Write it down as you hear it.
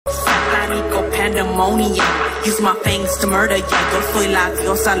pandemonium. Use my fangs to murder ya. Yo soy la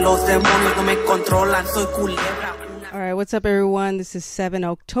diosa, los demonios no me controlan. Soy culebra. All right, what's up, everyone? This is 7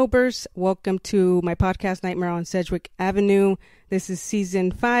 Octobers. Welcome to my podcast, Nightmare on Sedgwick Avenue. This is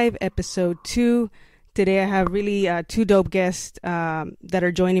Season 5, Episode 2. Today I have really two dope guests that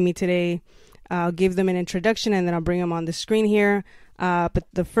are joining me today. I'll give them an introduction and then I'll bring them on the screen here. But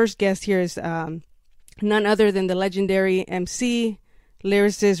the first guest here is none other than the legendary MC,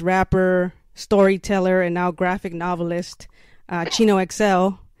 lyricist, rapper, storyteller, and now graphic novelist, Chino XL.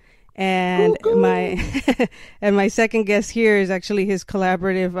 And my second guest here is actually his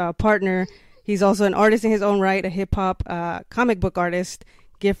collaborative partner. He's also an artist in his own right, a hip hop comic book artist,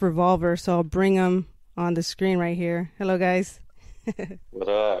 Gift Revolver. So I'll bring him on the screen right here. Hello, guys. What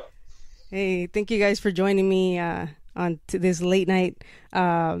up? Hey, thank you guys for joining me on to this late night.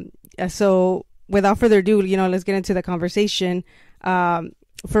 So without further ado, let's get into the conversation.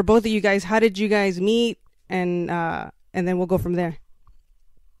 For both of you guys, how did you guys meet? And then we'll go from there.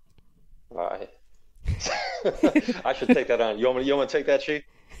 All right. I should take that on. You want to take that, Chi?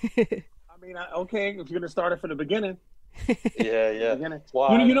 I mean, okay, if you're gonna start it from the beginning. Yeah.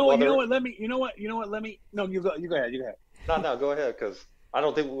 Why? You know what? Let me. No, you go ahead. No, go ahead, because I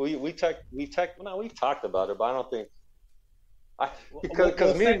don't think we talked about it, but I don't think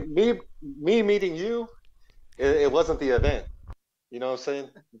because me meeting you, it wasn't the event. You know what I'm saying?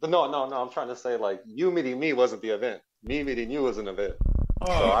 No. I'm trying to say, like, you meeting me wasn't the event. Me meeting you was an event.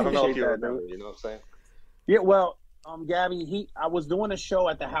 So I don't know if you remember. You know what I'm saying? Yeah. Well, Gabby, I was doing a show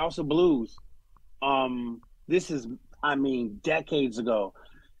at the House of Blues. This is, decades ago,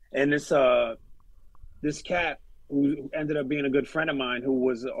 and this cat who ended up being a good friend of mine, who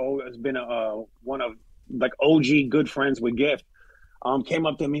has been one of like OG good friends with Gift, came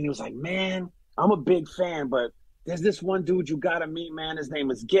up to me and he was like, "Man, I'm a big fan, but there's this one dude you gotta meet, man. His name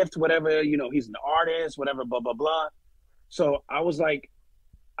is Gift, whatever. He's an artist, whatever, blah blah blah." So I was like,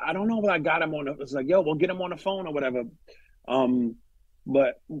 I don't know if I got him on. It was like, yo, we'll get him on the phone or whatever.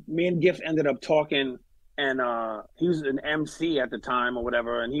 But me and Gift ended up talking, and he was an MC at the time or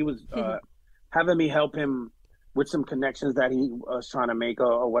whatever, and he was having me help him with some connections that he was trying to make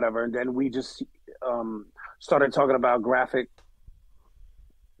or whatever. And then we just started talking about graphic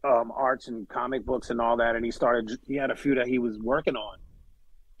arts and comic books and all that. And he had a few that he was working on.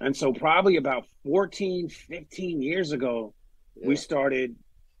 And so probably about 14, 15 years ago, we started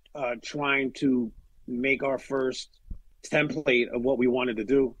trying to make our first template of what we wanted to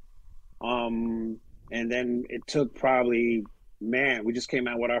do. And then it took probably, we just came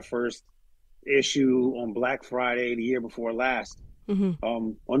out with our first issue on Black Friday the year before last.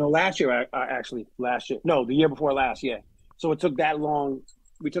 Last year, the year before last, yeah. So it took that long.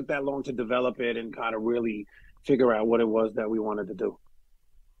 We took that long to develop it and kind of really figure out what it was that we wanted to do.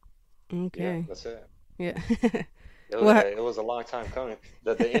 Okay. Yeah, that's it. Yeah. It was a long time coming.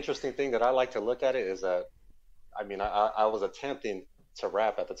 The interesting thing that I like to look at it is that, I was attempting to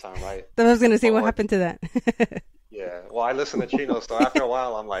rap at the time, right? I was going to say, what happened to that? Yeah. Well, I listened to Chino, so after a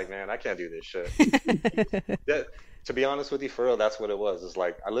while, I'm like, man, I can't do this shit. To be honest with you, for real, that's what it was. It's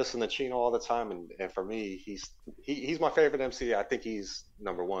like I listen to Chino all the time, and for me, he's my favorite MC. I think he's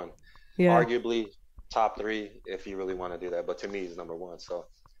number one. Yeah. Arguably top 3 if you really want to do that, but to me, he's number 1. So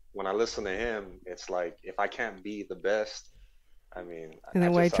when I listen to him, it's like if I can't be the best, and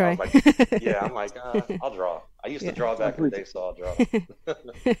then why try? I'm like, I'll draw. I used to draw back in the day, so I'll draw.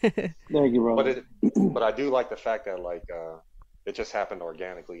 Thank you, bro. But I do like the fact that it just happened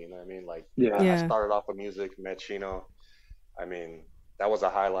organically. You know what I mean? I started off with music, met Chino. That was a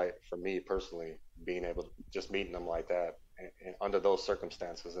highlight for me personally, being able to just meeting them like that and under those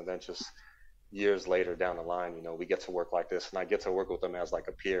circumstances, and then just years later down the line, we get to work like this, and I get to work with them as like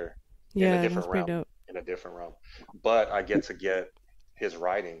a peer in a different realm. But I get to get his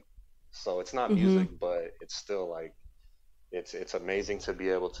writing, so it's not music, but it's still like it's amazing to be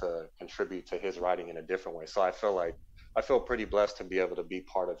able to contribute to his writing in a different way. So I feel pretty blessed to be able to be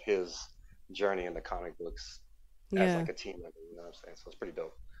part of his journey in the comic books as like a team member. You know what I'm saying? So it's pretty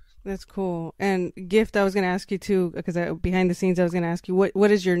dope. That's cool. And Gift, I was going to ask you too, because behind the scenes, I was going to ask you,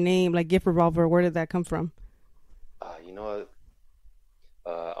 what is your name? Like Gift Revolver, where did that come from? You know what?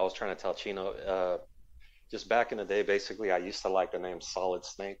 I was trying to tell Chino, just back in the day, basically, I used to like the name Solid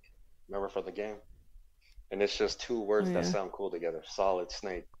Snake. Remember from the game? And it's just 2 words that sound cool together. Solid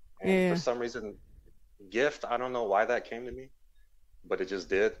Snake. And for some reason, Gift, I don't know why that came to me, but it just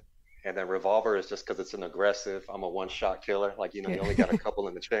did. And then Revolver is just because it's an aggressive, I'm a one-shot killer. Like, you only got a couple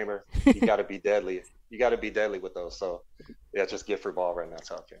in the chamber. You got to be deadly. You got to be deadly with those. So, just Gift Revolver, and that's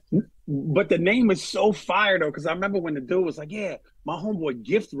how it came. But the name is so fire though, because I remember when the dude was like, "Yeah, my homeboy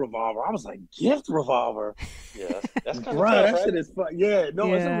Gift Revolver." I was like, "Gift Revolver." Yeah, that's kind of Bro, tough, that right? shit is fun. Yeah,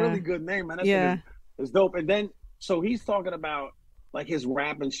 no, it's a really good name, man. That shit is dope. And then so he's talking about like his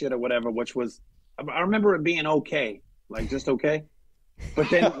rap and shit or whatever, which was I remember it being okay, like just okay. But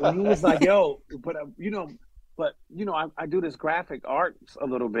then when he was like, "Yo," but I do this graphic art a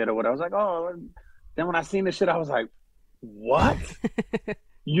little bit or what. I was like, "Oh." Then when I seen this shit, I was like, "What?"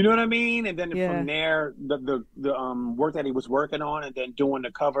 You know what I mean? And then from there, the work that he was working on, and then doing the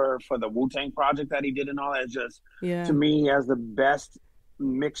cover for the Wu-Tang project that he did, and all that, just to me has the best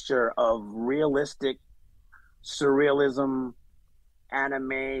mixture of realistic surrealism,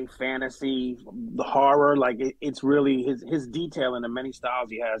 anime, fantasy, the horror. Like it's really his detail in the many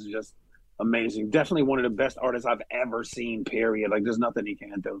styles he has is just amazing. Definitely one of the best artists I've ever seen. Period. Like there's nothing he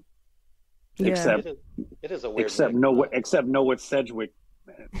can't do. Yeah. Except it is a weird except Noah Sedgwick.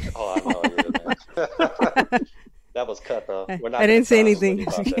 Oh, I know. Yeah, that was cut though. I didn't say anything.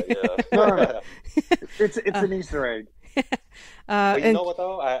 No. It's an Easter egg. But you know what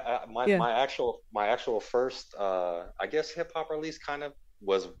though? My actual first I guess hip hop release kind of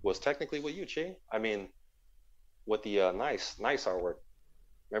was technically with you, Chi. I mean, with the nice artwork.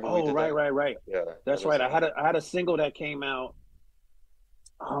 Remember we did that? Right. Yeah, that's right. I had a single that came out.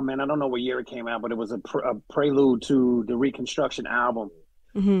 Oh man, I don't know what year it came out, but it was a prelude to the Reconstruction album.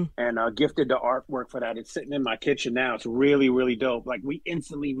 Mm-hmm. And gifted the artwork for that. It's sitting in my kitchen now. It's really, really dope. Like we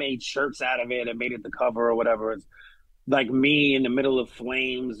instantly made shirts out of it and made it the cover or whatever. It's like me in the middle of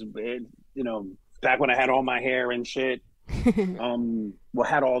flames, back when I had all my hair and shit.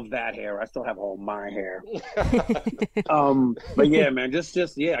 Had all that hair. I still have all my hair. But yeah, man, just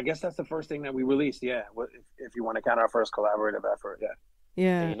I guess that's the first thing that we released. Yeah, if you want to count our first collaborative effort. Yeah.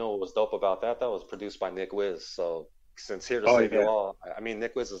 Yeah. And you know what was dope about that? That was produced by Nick Wiz. So since Here to Save You All, I mean,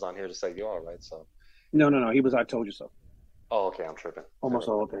 Nick Wiz is on Here to Save You All, right? So. No. He was I Told You So. Oh, okay. I'm tripping. Almost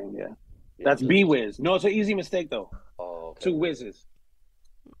the whole thing. Yeah. That's B Wiz. No, it's an easy mistake though. Oh, okay. Two Wizzes.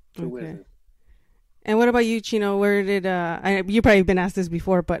 Wizzes. And what about you, Chino? Where did you probably been asked this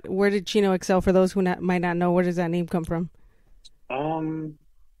before, but where did Chino Excel? For those who might not know, where does that name come from?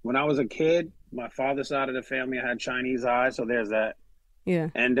 When I was a kid, my father's side of the family, I had Chinese eyes, so there's that. Yeah.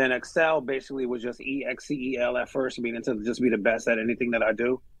 And then Excel basically was just EXCEL at first, meaning to just be the best at anything that I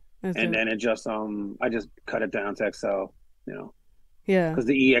do. Then it just I just cut it down to Excel, Yeah. Because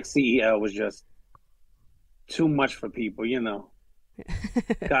the EXCEL was just too much for people,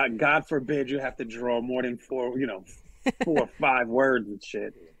 God forbid you have to draw more than 4 or 5 words and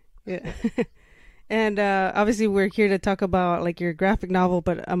shit. Yeah. And obviously we're here to talk about like your graphic novel,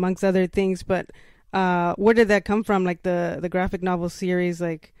 but amongst other things, but where did that come from? Like the graphic novel series,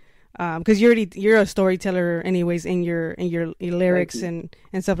 like, because you're a storyteller anyways in your lyrics and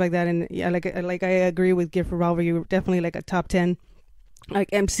stuff like that. And yeah, like I agree with Gift Revolver. You're definitely like a top 10, like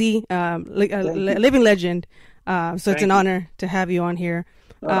MC, like a living legend. So it's an honor to have you on here.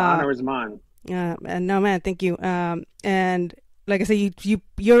 The honor is mine. And no, man, thank you. And like I said, you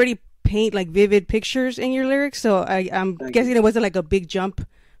already paint like vivid pictures in your lyrics. So I'm guessing it wasn't like a big jump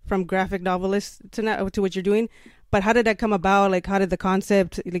from graphic novelist to what you're doing. But how did that come about? Like, how did the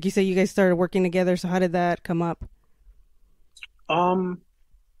concept, like you said, you guys started working together. So how did that come up?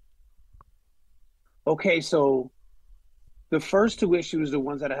 Okay, so the first 2 issues, the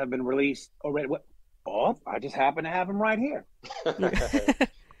ones that have been released already. I just happen to have them right here.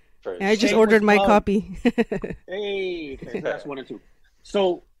 I just ordered my copy. Hey, okay, that's 1 and 2.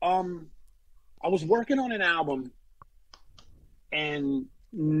 So, I was working on an album, and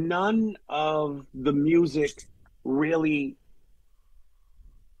none of the music really,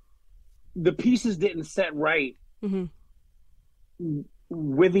 the pieces didn't set right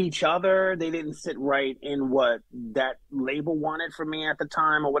with each other. They didn't sit right in what that label wanted for me at the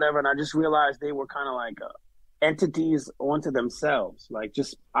time or whatever. And I just realized they were kind of like entities onto themselves, like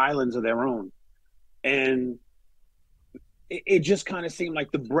just islands of their own. And it just kind of seemed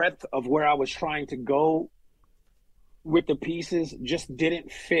like the breadth of where I was trying to go with the pieces just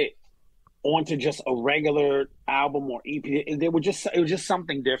didn't fit onto just a regular album or EP. It was just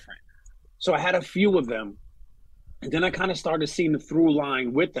something different. So I had a few of them, and then I kind of started seeing the through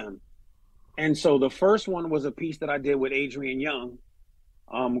line with them. And so the first one was a piece that I did with Adrian Young,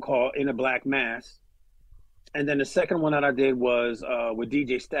 called In a Black Mass. And then the second one that I did was with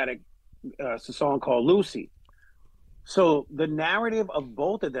DJ Static. It's a song called Lucy. So the narrative of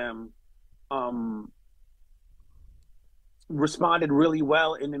both of them responded really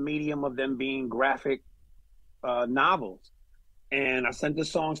well in the medium of them being graphic novels. And I sent the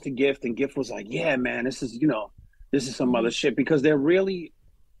songs to Gift, and Gift was like, yeah, man, this is some other shit, because they're really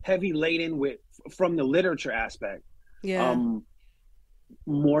heavy laden with from the literature aspect. Yeah.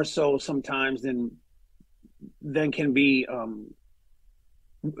 More so sometimes than can be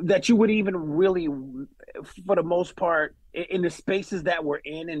that you would even really, for the most part, in the spaces that we're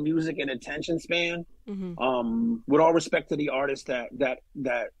in music and attention span. With all respect to the artists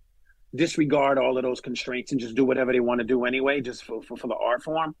that disregard all of those constraints and just do whatever they want to do anyway, just for the art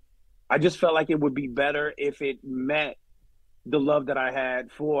form. I just felt like it would be better if it met the love that I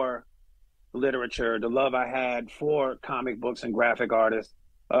had for literature, the love I had for comic books and graphic artists,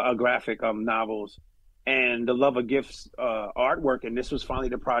 graphic novels, and the love of GIF's artwork. And this was finally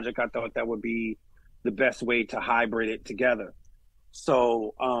the project I thought that would be the best way to hybrid it together.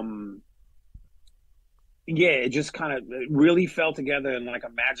 So, yeah, it just kind of really fell together in like a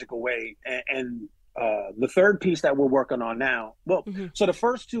magical way. And the third piece that we're working on now, well, so the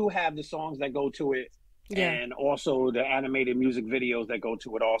first two have the songs that go to it, and also the animated music videos that go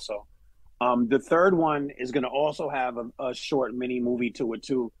to it also. The third one is going to also have a short mini movie to it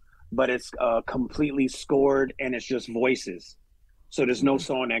too, but it's completely scored and it's just voices. So there's no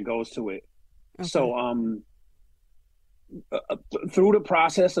song that goes to it. Okay. So through the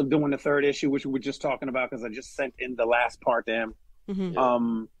process of doing the third issue, which we were just talking about, because I just sent in the last part to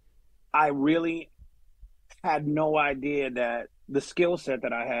him, I really had no idea that the skill set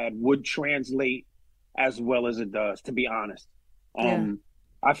that I had would translate as well as it does, to be honest.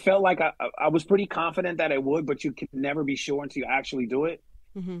 I felt like I was pretty confident that it would, but you can never be sure until you actually do it.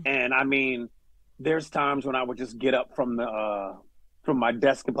 And I mean, there's times when I would just get up from my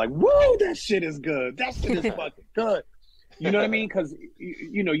desk and be like, whoa, that shit is good. That shit is fucking good. You know what I mean? Because,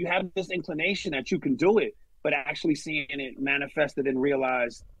 you know, you have this inclination that you can do it, but actually seeing it manifested and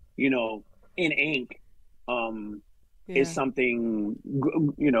realized, you know, in ink is something,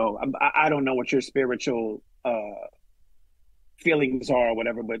 you know, I don't know what your spiritual feelings are or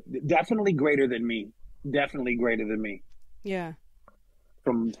whatever, but definitely greater than me. Definitely greater than me. Yeah.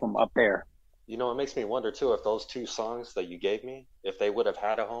 From up there. You know, it makes me wonder too, if those two songs that you gave me, if they would have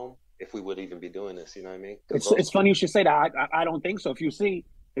had a home, if we would even be doing this, you know what I mean? It's funny you should say that. I don't think so. If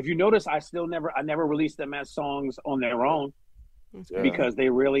you notice, I never released them as songs on their own, because they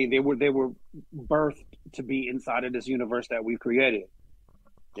were birthed to be inside of this universe that we've created.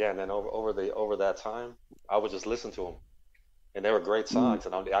 Yeah, and then over that time, I would just listen to them, and they were great songs,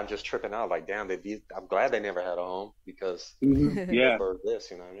 and I'm just tripping out like, damn, I'm glad they never had a home, because they birthed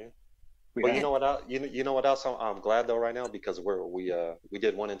this, you know what I mean? But you know what else? You know what else? I'm glad though right now, because we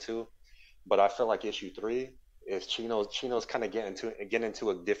did 1 and 2, but I feel like issue 3 is Chino's kind of getting into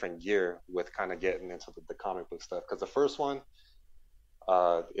a different gear with kind of getting into the comic book stuff. Because the first one,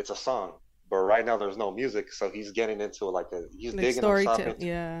 it's a song, but right now there's no music, so he's getting into he's digging himself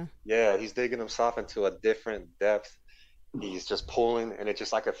into, he's digging himself into a different depth. He's just pulling, and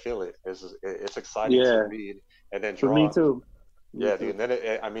I could feel it. It's exciting to read and then draw. For me too. Yeah, dude. And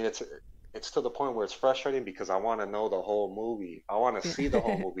then it's to the point where it's frustrating, because I want to know the whole movie. I want to see the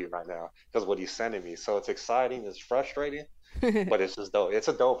whole movie right now, because what he's sending me. So it's exciting, it's frustrating, but it's just dope. It's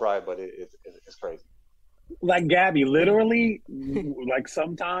a dope ride, but it's crazy. Like Gabby, literally, like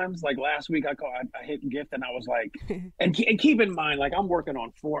sometimes, like last week, I hit Gift, and I was like, and keep in mind, like I'm working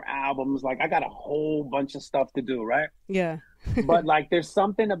on 4 albums, like I got a whole bunch of stuff to do, right? Yeah. But like, there's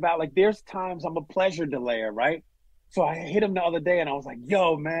something about, like, there's times I'm a pleasure delayer, right? So I hit him the other day, and I was like,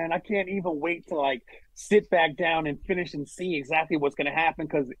 yo, man, I can't even wait to like sit back down and finish and see exactly what's going to happen.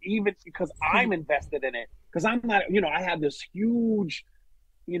 Because I'm invested in it, because I'm not, you know, I have this huge,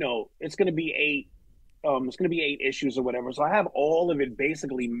 you know, it's going to be 8 issues or whatever. So I have all of it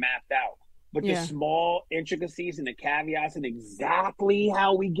basically mapped out, but the small intricacies and the caveats and exactly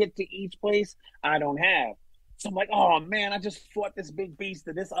how we get to each place, I don't have. So I'm like, oh man, I just fought this big beast,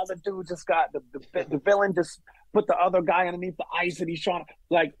 and this other dude just got the villain just put the other guy underneath the ice, and he's trying to,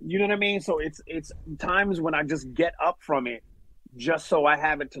 like, you know what I mean? So it's times when I just get up from it just so I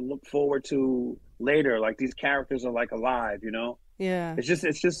have it to look forward to later. Like, these characters are like alive, you know? Yeah. It's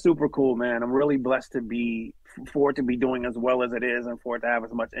just super cool, man. I'm really blessed for it to be doing as well as it is, and for it to have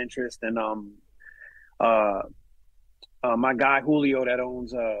as much interest. And my guy Julio that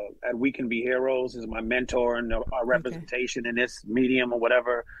owns at We Can Be Heroes is my mentor and our representation in this medium or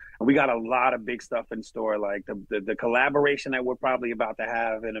whatever. And we got a lot of big stuff in store. Like the collaboration that we're probably about to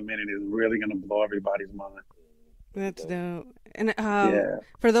have in a minute is really going to blow everybody's mind. That's dope. And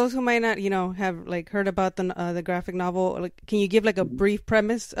for those who might not, you know, have like heard about the graphic novel, like, can you give like a brief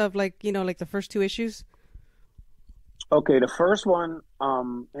premise of, like, you know, like the first 2 issues? Okay, the first one,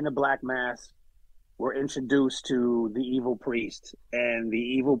 in the Black Mass, we're introduced to the evil priest, and the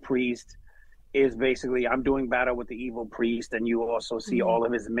evil priest is basically I'm doing battle with the evil priest, and you also see all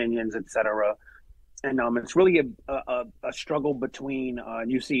of his minions, etc. And it's really a struggle between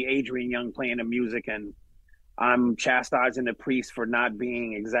you see Adrian Young playing the music, and I'm chastising the priest for not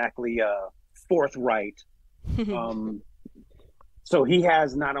being exactly forthright. So he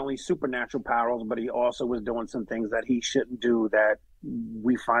has not only supernatural powers, but he also was doing some things that he shouldn't do, that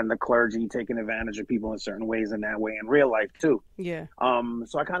we find the clergy taking advantage of people in certain ways in that way in real life too. Yeah.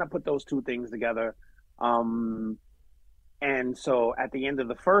 So I kind of put those two things together. And so at the end of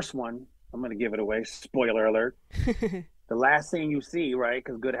the first one, I'm going to give it away. Spoiler alert. The last thing you see, right,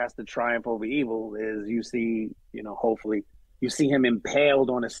 because good has to triumph over evil, is you see, hopefully, you see him impaled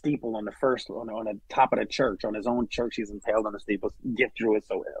on a steeple on the top of the church, on his own church. He's impaled on a steeple. Get through it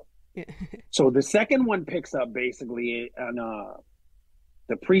so well. Yeah. So the second one picks up basically on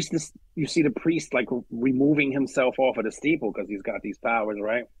the priest. You see the priest like removing himself off of the steeple because he's got these powers,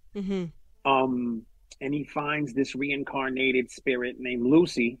 right? Mm-hmm. And he finds this reincarnated spirit named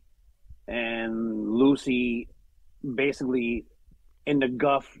Lucy, and Lucy basically in the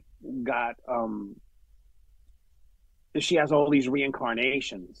guff got she has all these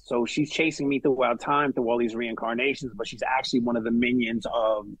reincarnations. So she's chasing me throughout time through all these reincarnations, but she's actually one of the minions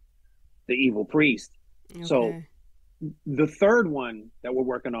of the evil priest. Okay. So the third one that we're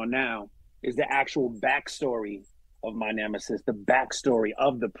working on now is the actual backstory of my nemesis, the backstory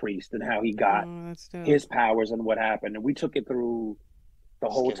of the priest and how he got his powers and what happened. And we took it through the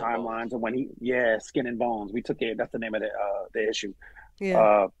whole timelines, and when Skin and Bones. We took it. That's the name of the issue.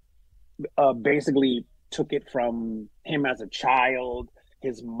 Yeah. Basically took it from him as a child,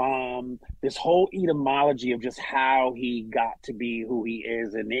 his mom, this whole etymology of just how he got to be who he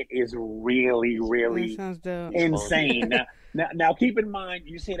is, and it is really, really insane. Now, keep in mind,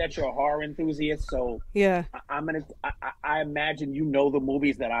 you say that you're a horror enthusiast, so yeah, I imagine you know the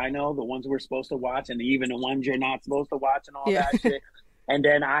movies that I know, the ones we're supposed to watch, and even the ones you're not supposed to watch, and all that shit. And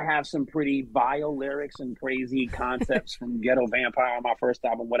then I have some pretty vile lyrics and crazy concepts from Ghetto Vampire on my first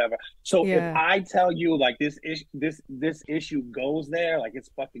album, whatever. So if I tell you like this issue goes there, like it's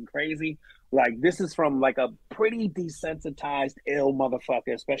fucking crazy. Like this is from like a pretty desensitized, ill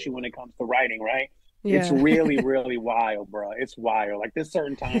motherfucker, especially when it comes to writing, right? Yeah. It's really, really wild, bro. It's wild. Like there's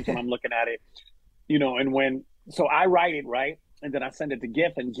certain times when I'm looking at it, and so I write it, right? And then I send it to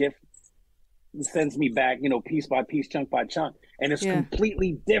GIF, and GIF sends me back, piece by piece, chunk by chunk. And it's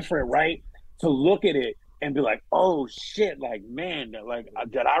completely different, right? To look at it and be like, oh shit, like, man, like,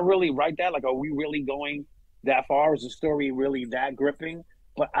 did I really write that? Like, are we really going that far? Is the story really that gripping?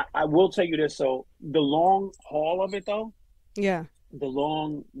 But I will tell you this. So the long haul of it though. Yeah. In the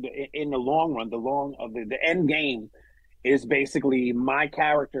long run, the end game is basically my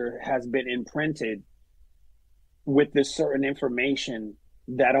character has been imprinted with this certain information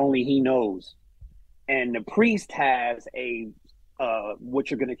that only he knows. And the priest has what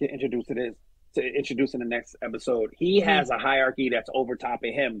you're going to introduce in the next episode. He has a hierarchy that's over top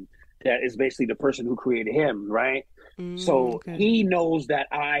of him, that is basically the person who created him, right? So he knows that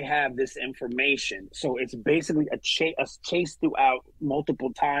I have this information. So it's basically a chase throughout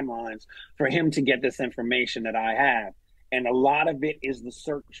multiple timelines for him to get this information that I have. And a lot of it is the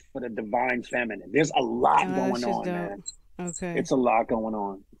search for the divine feminine. There's a lot going on, man. Okay. It's a lot going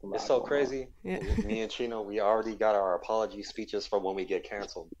on. It's so crazy. Yeah. Me and Chino, we already got our apology speeches for when we get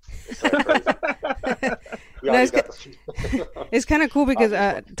canceled. It's like crazy. It's kind of cool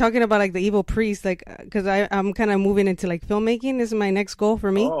because talking about like the evil priest, like because I'm kind of moving into like filmmaking. This is my next goal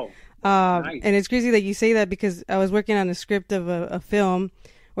for me. Nice. And it's crazy that you say that because I was working on a script of a film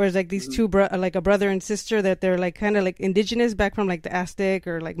where it's like these two like a brother and sister that they're like kind of like indigenous back from like the Aztec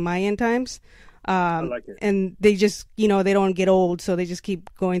or like Mayan times. I like it. And they just, they don't get old, so they just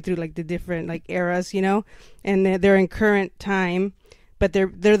keep going through like the different like eras, and they're in current time, but they're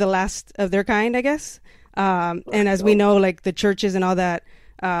the last of their kind, I guess. And as we know, like the churches and all that,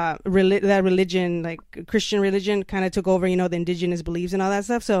 that religion, like Christian religion, kind of took over, the indigenous beliefs and all that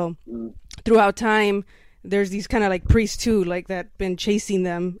stuff. So throughout time, there's these kind of like priests too, like that been chasing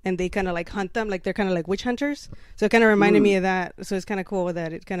them, and they kind of like hunt them, like they're kind of like witch hunters. So it kind of reminded me of that. So it's kind of cool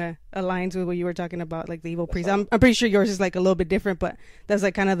that it kind of aligns with what you were talking about, like the evil priest. I'm pretty sure yours is like a little bit different, but that's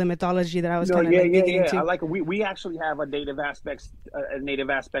like kind of the mythology that I was kind of digging into. I like it. We actually have a native aspect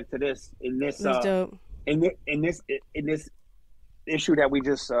to this in this dope. in this issue that we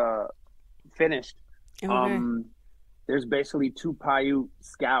just finished. Okay. There's basically two Paiute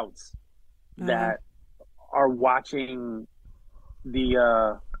scouts that are watching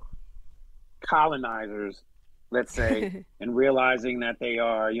the colonizers, let's say, and realizing that they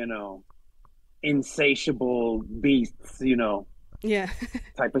are, insatiable beasts,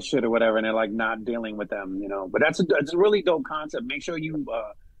 type of shit or whatever, and they're like not dealing with them, you know. But it's a really dope concept. Make sure you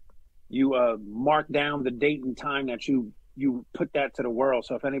mark down the date and time that you put that to the world.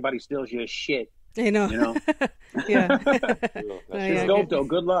 So if anybody steals your shit, I know. You know? Yeah. It's dope though.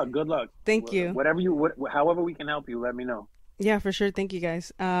 Good luck. Thank you. However we can help you, let me know. Yeah, for sure. Thank you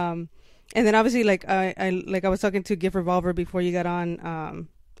guys. And then obviously, like I was talking to Gift Revolver before you got on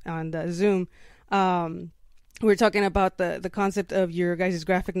the Zoom. We were talking about the concept of your guys'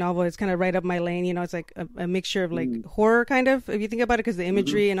 graphic novel. It's kind of right up my lane. You know, it's like a mixture of like horror, kind of, if you think about it, because the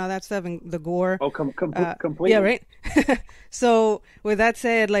imagery and all that stuff and the gore. Oh, completely. Yeah, right. So with that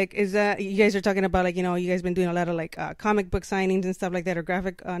said, like, is that you guys are talking about, like, you know, you guys been doing a lot of like comic book signings and stuff like that, or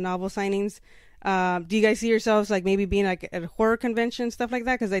graphic novel signings. Do you guys see yourselves like maybe being like at a horror convention, stuff like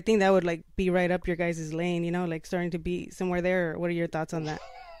that? Because I think that would like be right up your guys' lane. You know, like starting to be somewhere there. Or what are your thoughts on that?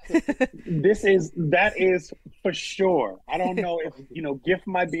 That is for sure. I don't know if, you know, Gift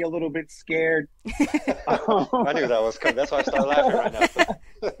might be a little bit scared. I knew that was coming. That's why I started laughing right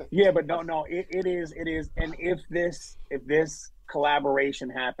now. Yeah, but no, it is. And if this collaboration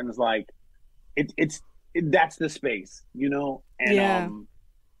happens, like that's the space, you know. And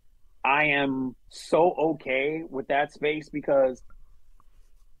I am so okay with that space because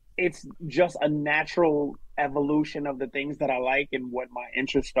it's just a natural evolution of the things that I like and what my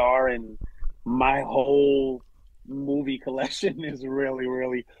interests are, and my whole movie collection is really,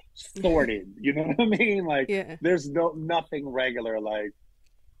 really sorted. You know what I mean? Like, there's nothing regular. Like,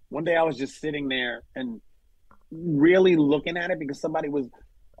 one day I was just sitting there and really looking at it because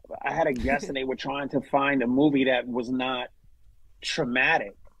I had a guest and they were trying to find a movie that was not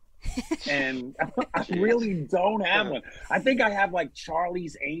traumatic. And I really don't have one. I think I have like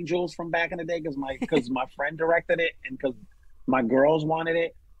Charlie's Angels from back in the day because my friend directed it and because my girls wanted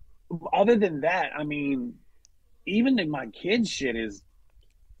it. Other than that, I mean, even in my kids' shit is,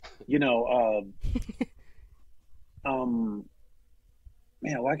 you know, man,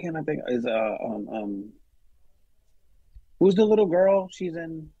 why can't I think? Is who's the little girl? She's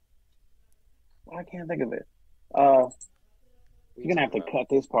in. Well, I can't think of it. You're gonna have to cut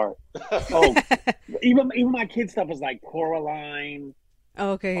this part. Oh, even my kids' stuff is like Coraline.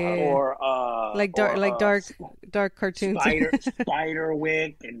 Okay. Or like dark cartoons.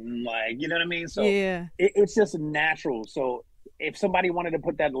 Spiderwick, and like, you know what I mean. So it's just natural. So if somebody wanted to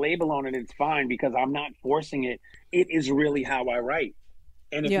put that label on it, it's fine because I'm not forcing it. It is really how I write.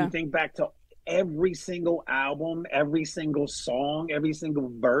 And if you think back to every single album, every single song, every single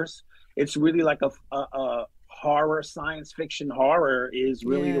verse, it's really like a horror, science fiction horror is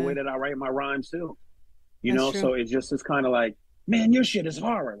really the way that I write my rhymes too. You know, so it just is kind of like, man, your shit is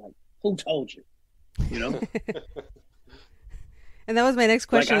horror. Like, who told you? You know? And that was my next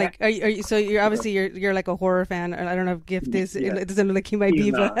question. Like, are you? So you're obviously you're like a horror fan. I don't know if Gift is. Yeah. It doesn't look like he might be,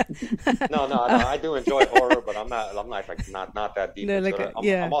 but no. I do enjoy horror, but I'm not like not that deep. No, like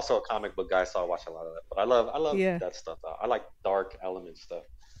I'm also a comic book guy, so I watch a lot of that. But I love that stuff. I like dark element stuff.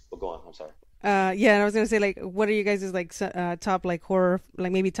 But go on. I'm sorry. And I was gonna say, like, what are you guys' like top like horror,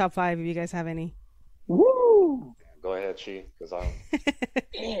 like maybe top 5 if you guys have any? Woo! Go ahead, Chi, because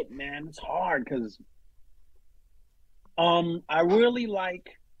man, it's hard because I really like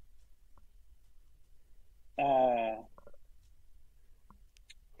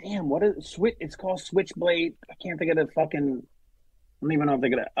what is it's called Switchblade. I can't think of the fucking. I don't even know if I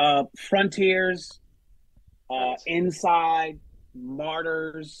think of that. Frontiers, Inside,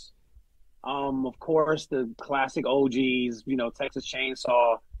 Martyrs. Of course, the classic OGs, you know, Texas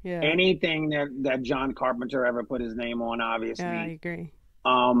Chainsaw, anything that John Carpenter ever put his name on, obviously. Yeah, I agree.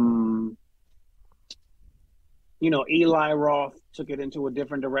 You know, Eli Roth took it into a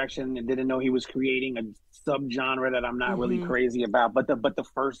different direction and didn't know he was creating a subgenre that I'm not really crazy about. But the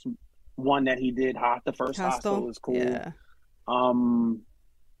first one that he did, the first Hostel is cool. Yeah. I'm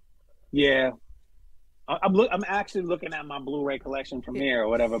actually looking at my Blu-ray collection from here or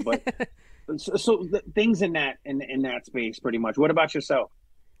whatever, but so things in that space pretty much. What about yourself?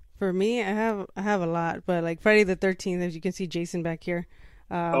 For me, I have a lot, but like Friday the 13th, as you can see Jason back here.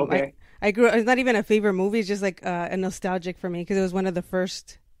 Okay. I grew. It's not even a favorite movie. It's just like a nostalgic for me because it was one of the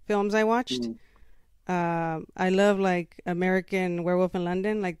first films I watched. I love like American Werewolf in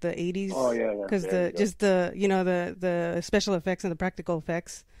London, like the 80s. Oh yeah. Because the special effects and the practical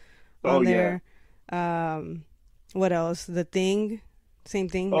effects on there. What else? The Thing, same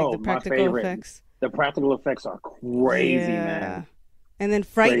thing. Like the practical effects. The practical effects are crazy, man. And then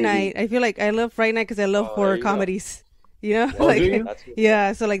Fright Night. I feel like I love Fright Night because I love horror comedies. You know, do you?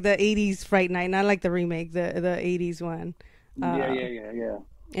 Yeah. So like the 80s Fright Night, not like the remake, the 80s one. Yeah.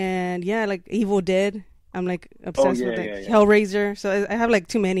 And like Evil Dead. I'm like obsessed with Hellraiser. So I have like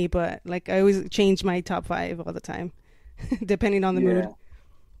too many, but like I always change my top 5 all the time, depending on the mood.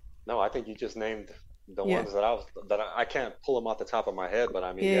 No, I think you just named the ones that I can't pull them off the top of my head, but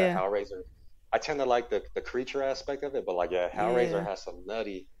I mean, Hellraiser. I tend to like the creature aspect of it, but like, Hellraiser has some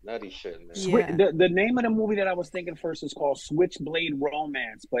nutty shit in there. The name of the movie that I was thinking first is called Switchblade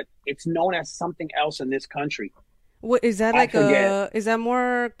Romance, but it's known as something else in this country. What is that? Like is that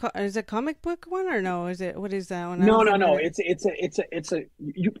more? Is it a comic book one or no? Is it? What is that one? No. It's a.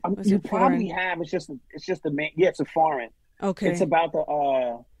 You probably have. It's just the main. Yeah, it's a foreign. Okay. It's about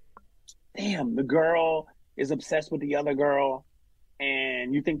the girl is obsessed with the other girl.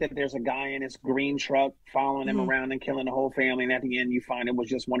 And you think that there's a guy in his green truck following him around and killing the whole family. And at the end, you find it was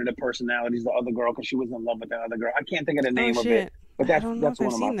just one of the personalities, the other girl, because she was in love with the other girl. I can't think of the name of it, but that's one of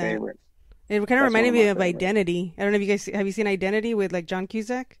my favorites. It kind of reminded me of Identity. I don't know if you guys have you seen Identity with like John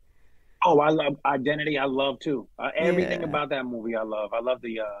Cusack? Oh, I love Identity. I love too. Everything about that movie, I love. I love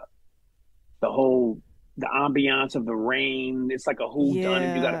the whole ambiance of the rain. It's like a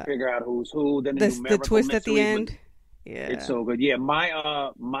whodunit. You got to figure out who's who. Then the twist at the end. Yeah, it's so good. Yeah,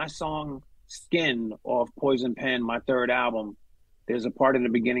 my song "Skin" off Poison Pen, my third album. There's a part in the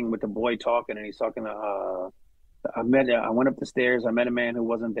beginning with the boy talking, and he's talking to. I went up the stairs. I met a man who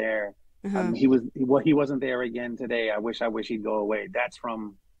wasn't there. He wasn't there again today. I wish he'd go away. That's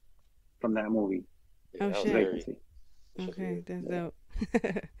from that movie. Oh shit! Okay, that's dope.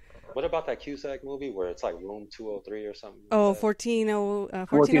 What about that Cusack movie where it's like Room 203 or something? Oh,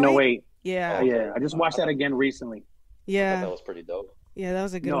 1408. Yeah. Oh, yeah. I just watched that again recently. Yeah, that was pretty dope. Yeah, that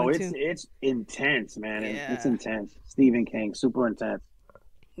was a good one too. It's intense, man. Yeah. It's intense. Stephen King, super intense.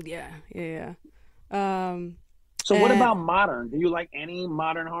 Yeah. So what about modern? Do you like any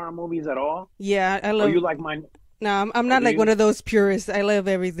modern horror movies at all? Yeah, I love. Or you like mine? No, I'm not like one of those purists. I love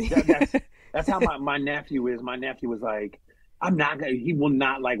everything. That's how my nephew is. My nephew was like, he will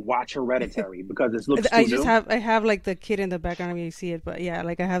not like watch Hereditary because it looks too new. I have like the kid in the background when you see it, but yeah,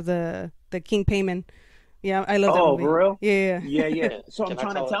 like I have the King Payman. Yeah, I love that movie. Oh, for real? Yeah. So I'm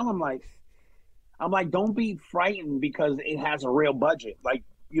trying to tell him like, don't be frightened because it has a real budget. Like,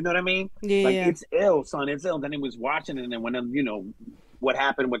 you know what I mean? Yeah. Like, it's ill, son. It's ill. Then he was watching it, and then when what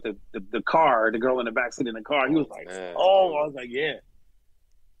happened with the car, the girl in the backseat in the car, he was like, I was like, yeah.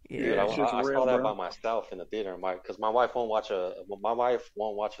 Dude, I saw that by myself in the theater, because my wife won't watch a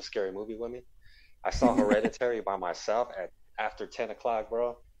scary movie with me. I saw Hereditary by myself after 10 o'clock,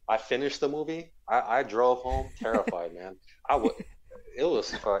 bro. I finished the movie. I drove home terrified, man. It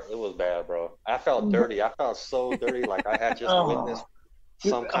was bad, bro. I felt dirty. I felt so dirty, like I had just witnessed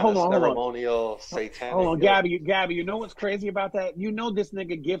some kind of ceremonial satanic. Hold on, Gabby. You know what's crazy about that? You know this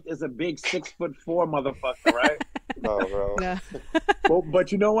nigga Gift is a big 6'4" motherfucker, right? No, bro. Yeah.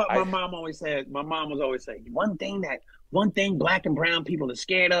 But you know what? My mom was always saying one thing black and brown people are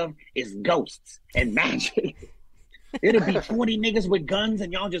scared of is ghosts and magic. It'll be 40 niggas with guns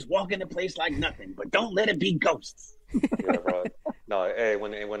and y'all just walk into place like nothing, but don't let it be ghosts. Yeah, bro. No, hey,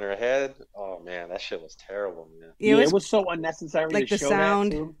 when her head, oh man, that shit was terrible, man. Yeah, it was so unnecessary. Like to the show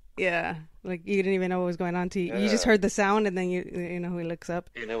sound. That too. Yeah, like you didn't even know what was going on. You just heard the sound, and then you know he looks up.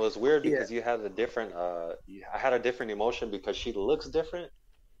 And it was weird because you had a different. I had a different emotion because she looks different.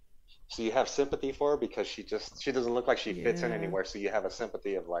 So you have sympathy for her because she doesn't look like she fits in anywhere. So you have a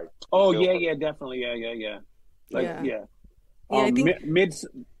sympathy of like. Oh yeah, definitely, yeah. Like I think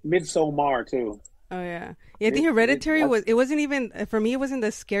Midsommar too. Oh yeah. I think Hereditary wasn't even for me. It wasn't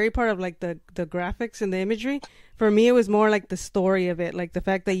the scary part of like the graphics and the imagery. For me, it was more like the story of it, like the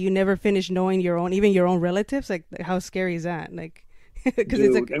fact that you never finish knowing your own relatives. Like how scary is that? Like because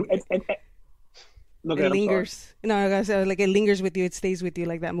it's like it lingers. No, I gotta say, like it lingers with you. It stays with you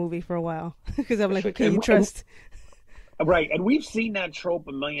like that movie for a while because I'm like, okay, you trust. Right, and we've seen that trope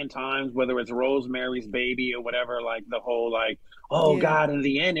a million times, whether it's Rosemary's Baby or whatever, like the whole like, God, in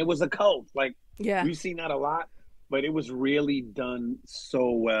the end, it was a cult. Like, we've seen that a lot, but it was really done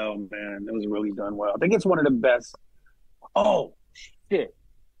so well, man. It was really done well. I think it's one of the best. Oh, shit.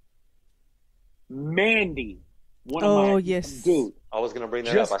 Mandy. Dude. I was going to bring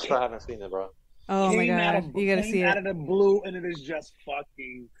that up. I still haven't seen it, bro. Oh, my God. You got to see it. Out of the blue, and it is just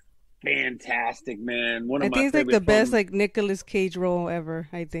fucking fantastic, man. I think it's like the best like Nicolas Cage role ever,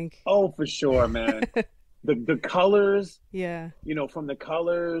 I think. Oh, for sure, man. the colors, from the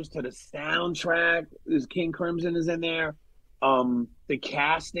colors to the soundtrack, King Crimson is in there. The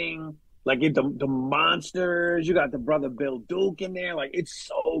casting, like the monsters, you got the brother Bill Duke in there. Like it's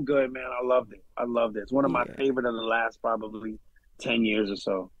so good, man. I loved it. It's one of my favorite of the last probably 10 years or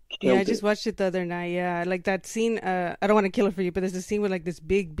so. Yeah, I just watched it the other night. Yeah, like that scene. I don't want to kill it for you, but there's a scene with like this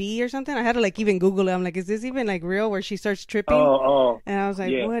big bee or something. I had to like even Google it. I'm like, is this even like real? Where she starts tripping. And I was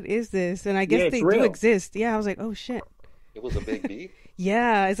like, what is this? And I guess they do exist. Yeah, I was like, oh shit. It was a big bee.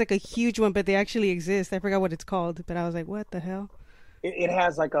 Yeah, it's like a huge one, but they actually exist. I forgot what it's called, but I was like, what the hell? It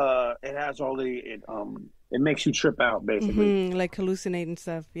has like it has all the it makes you trip out basically, like hallucinate and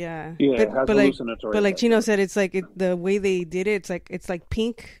stuff. Yeah, yeah. But like Chino said, it's like the way they did it. It's like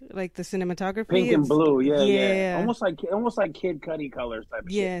pink, like the cinematography, pink and blue. Yeah. Almost like Kid Cudi colors type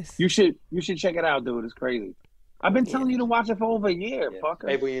of shit. You should check it out, dude. It's crazy. I've been telling you to watch it for over a year, fucker.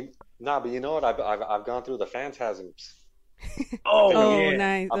 Hey, but you know what? I've gone through the Phantasms.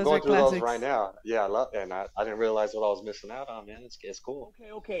 Nice. I'm going through those right now. Yeah, I love, and I didn't realize what I was missing out on, man. It's cool.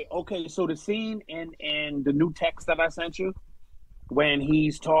 Okay. So the scene in the new text that I sent you, when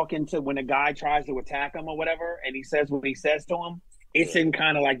he's talking to when a guy tries to attack him or whatever, and he says what he says to him, it's in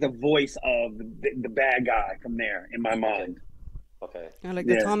kind of like the voice of the bad guy from there in my mind. Okay. I like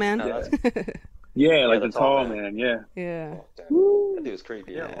the tall man. Yeah, like the tall man. Yeah. Oh, that dude's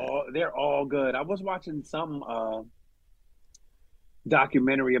creepy. They're all good. I was watching some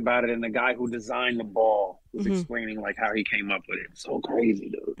documentary about it, and the guy who designed the ball was explaining like how he came up with it. So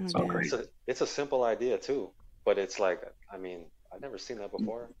crazy, dude. So crazy. It's a simple idea too, but it's like, I mean, I've never seen that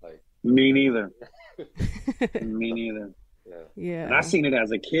before. Like me neither. Me neither. Yeah. And I seen it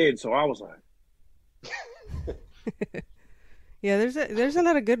as a kid, so I was like. Yeah, there's a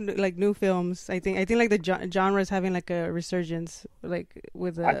lot of good like new films. I think like the genre is having like a resurgence, like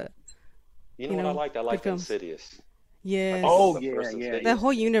with you know what I liked? I liked Insidious. Yes. Yeah. The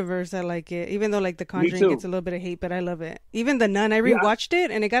whole universe, I like it. Even though like The Conjuring gets a little bit of hate, but I love it. Even The Nun, I rewatched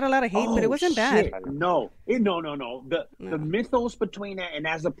it and it got a lot of hate, but it wasn't bad. No. The mythos between that, and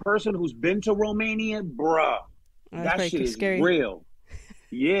as a person who's been to Romania, bruh, that shit is scary. Real.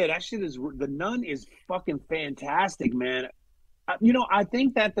 Yeah, that shit is. The Nun is fucking fantastic, man. I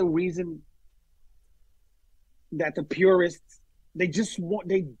think that the reason that the purists they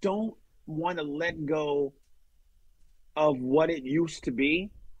don't want to let go of what it used to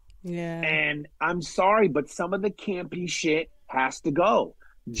be. Yeah. And I'm sorry, but some of the campy shit has to go.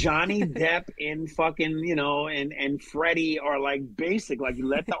 Johnny Depp and fucking, and Freddie are like basic. Like, you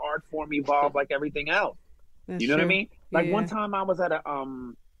let the art form evolve like everything else. That's you know true. what I mean? Like one time I was at a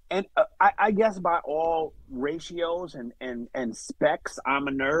and I guess by all ratios and specs, I'm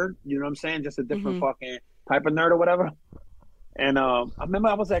a nerd. You know what I'm saying? Just a different fucking type of nerd or whatever. And I remember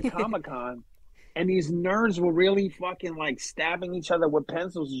I was at Comic-Con. And these nerds were really fucking like stabbing each other with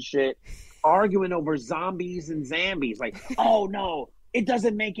pencils and shit, arguing over zombies and zambies. Like, oh no, it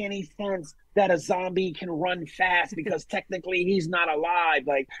doesn't make any sense that a zombie can run fast because technically he's not alive.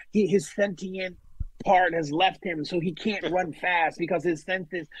 Like his sentient part has left him, so he can't run fast because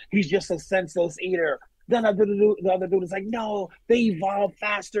he's just a senseless eater. Then the other dude is like, no, they evolve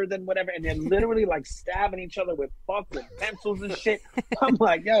faster than whatever. And they're literally like stabbing each other with fucking pencils and shit. I'm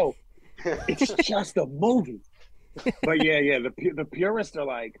like, yo. It's just a movie. But the purists are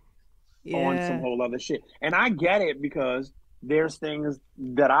like on some whole other shit. And I get it because there's things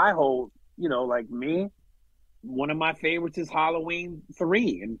that I hold, like me, one of my favorites is Halloween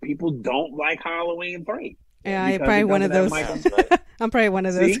 3, and people don't like Halloween 3. Yeah, I'm probably one of those. I'm probably one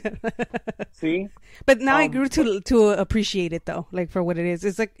of those. See? But now I grew to appreciate it though, like for what it is.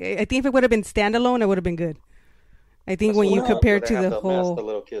 It's like, I think if it would have been standalone, it would have been good. I think when you compare to the whole, the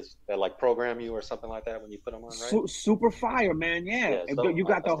little kids that like program you or something like that when you put them on, right? Super fire, man. Yeah, so you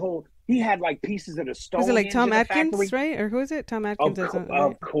got the whole. He had like pieces of the stone. Was it like Tom Atkins, right? Or who is it? Tom Atkins.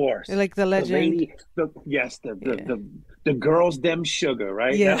 Of course. Like the legend. The girls, them sugar,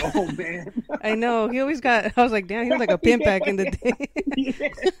 right? Yeah. That old man. I know. He always got. I was like, damn, he was like a pimp back in the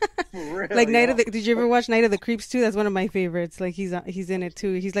day. For real, like did you ever watch Night of the Creeps 2? That's one of my favorites. Like he's in it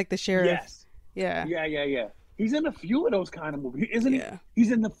too. He's like the sheriff. Yes. Yeah. Yeah. He's in a few of those kind of movies, isn't he?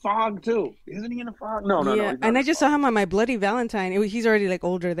 He's in The Fog too, isn't he? In The Fog? No. And I just saw him on My Bloody Valentine. He's already like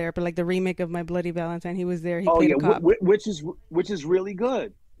older there, but like the remake of My Bloody Valentine, he was there. He played a cop, which is really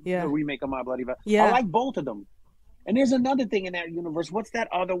good. Yeah, the remake of My Bloody Valentine. Yeah, I like both of them. And there's another thing in that universe. What's that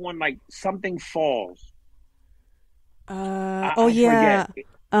other one? Like Something Falls. I forget.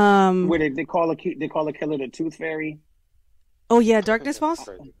 Where they call a killer the Tooth Fairy. Oh yeah, Darkness Falls.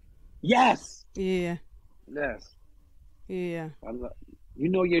 Yes. Yeah. Yes. Yeah. You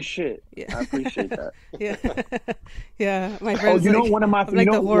know your shit. Yeah. I appreciate that. Yeah. Yeah. My friends. One of my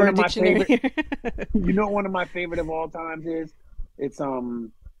favorite. You know, one of my favorite of all times is it's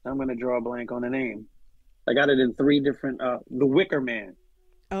I'm gonna draw a blank on the name. I got it in 3 different. The Wicker Man.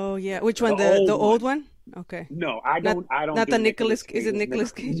 Oh yeah, which one? The old one? Okay. No, I don't. Not the Nicolas. Is it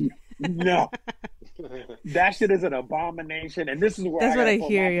Nicolas Cage? No. That shit is an abomination, and this is where that's what I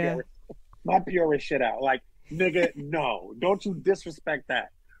hear. My purist shit out. Like, nigga, no, don't you disrespect that.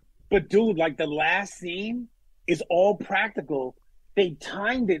 But dude, like the last scene is all practical. They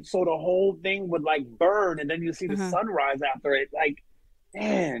timed it so the whole thing would like burn, and then you see the sunrise after it. Like,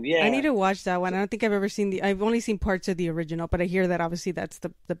 man, yeah. I need to watch that one. I don't think I've ever seen I've only seen parts of the original, but I hear that obviously that's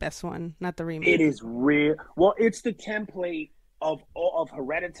the best one, not the remake. It is real. Well, it's the template of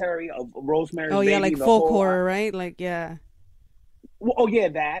Hereditary, of Rosemary's Baby. Oh yeah, like folk horror, right? Like yeah. Well, oh yeah,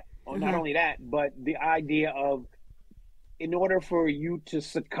 that. Oh, not only that, but the idea of, in order for you to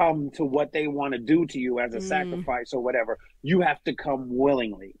succumb to what they want to do to you as a sacrifice or whatever, you have to come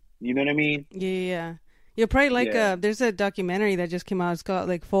willingly. You know what I mean? Yeah. You'll probably like there's a documentary that just came out. It's called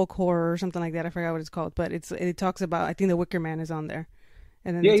like folk horror or something like that. I forgot what it's called, but it talks about. I think The Wicker Man is on there.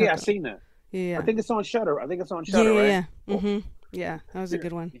 And then I've seen that. Yeah, I think it's on Shudder. Right? Yeah. Mm-hmm. Yeah, that was a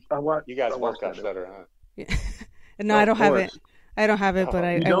good one. You guys watch that Shudder, huh? Yeah. No, I don't have it. I don't have it, but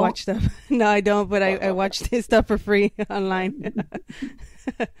I watch stuff. No, I don't, but I watch this stuff for free online.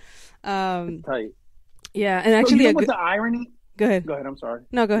 Tight. Yeah, and actually, so the irony? Go ahead. I'm sorry.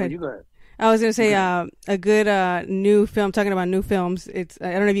 No, go ahead. You go ahead. I was gonna say a good new film. Talking about new films, I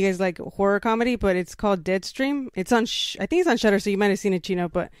don't know if you guys like horror comedy, but it's called Deadstream. It's on I think it's on Shudder, so you might have seen it, Chino.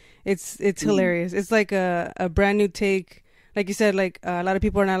 But it's hilarious. It's like a brand new take. Like you said, like a lot of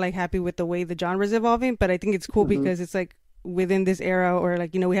people are not like happy with the way the genre is evolving, but I think it's cool because it's like within this era, or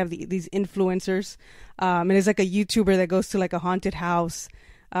like, you know, we have these influencers, and it's like a YouTuber that goes to like a haunted house,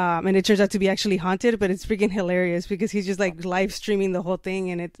 and it turns out to be actually haunted, but it's freaking hilarious because he's just like live streaming the whole thing,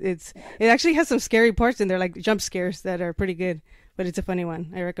 and it actually has some scary parts in there, like jump scares that are pretty good, but it's a funny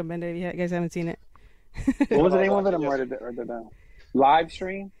one. I recommend it if you guys haven't seen it. What was the name of it? I'm writing it down. Live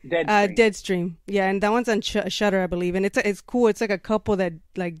stream? Deadstream. Yeah, and that one's on Shudder, I believe, and it's cool. It's like a couple that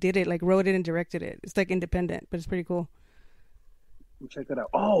like did it, like wrote it and directed it. It's like independent, but it's pretty cool. Check it out.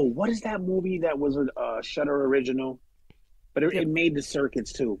 Oh, what is that movie that was a Shudder original? But it made the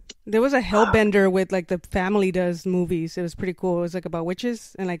circuits too. There was a Hellbender with like the family does movies. It was pretty cool. It was like about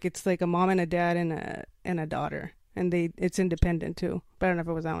witches, and like it's like a mom and a dad and a daughter, and it's independent too. But I don't know if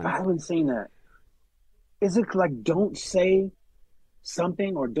it was that one. I haven't seen that. Is it like Don't Say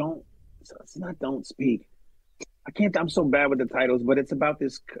Something or Don't? It's not Don't Speak. I can't. I'm so bad with the titles, but it's about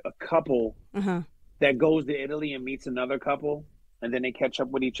this a couple that goes to Italy and meets another couple. And then they catch up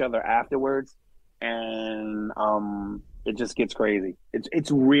with each other afterwards, and it just gets crazy. It's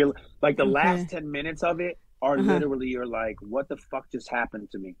real. Like the last 10 minutes of it are literally, you're like, what the fuck just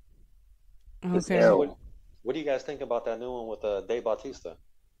happened to me? Okay. What do you guys think about that new one with Dave Bautista,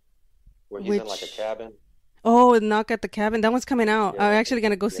 where he's in like a cabin? Oh, Knock at the Cabin. That one's coming out. Yeah. I'm actually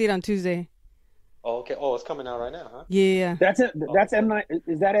gonna go see it on Tuesday. Oh, okay. Oh, it's coming out right now, huh? Yeah. That's it. That's M. Night.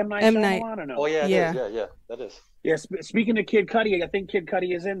 Is that M. Night Shyamalan or no? Oh, yeah. Yeah, that is. Yeah. Speaking of Kid Cudi, I think Kid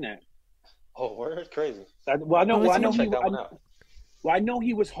Cudi is in there. Oh, word, crazy. I know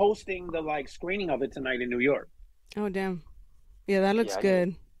he was hosting the like screening of it tonight in New York. Oh, damn. Yeah, that looks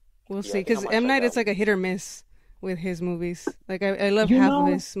good. We'll see. Because M. Night, it's like a hit or miss with his movies. Like I love half of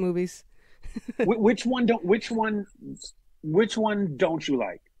his movies. Which one don't you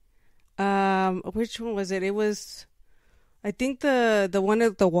like? Which one was it? It was, I think the one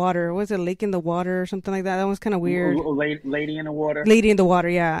at the water. Was it Lake in the Water or something like that? That was kind of weird. Lady in the Water. Lady in the Water.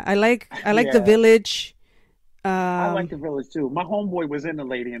 Yeah, I like The Village. I like The Village too. My homeboy was in the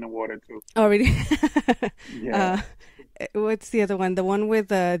Lady in the Water too. Oh, really? Yeah. What's the other one? The one with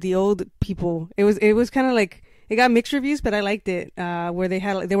the old people. It was kind of like, it got mixed reviews, but I liked it. Where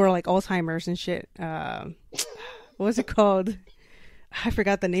they were like Alzheimer's and shit. What was it called? I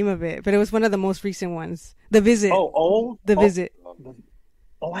forgot the name of it, but it was one of the most recent ones. The Visit. Visit.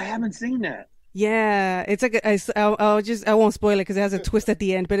 Oh, I haven't seen that. Yeah, it's like I won't spoil it because it has a twist at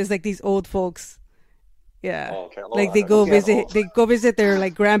the end. But it's like these old folks. Yeah, like they go visit their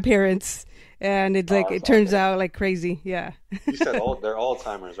like grandparents, and it turns out like crazy. Yeah. You said they're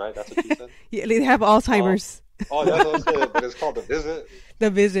Alzheimer's, right? That's what you said. Yeah, they have Alzheimer's. Oh, that's what I said. But it's called The Visit.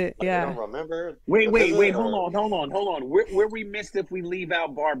 The Visit, yeah. I don't remember. Wait. Hold on. We're remiss if we leave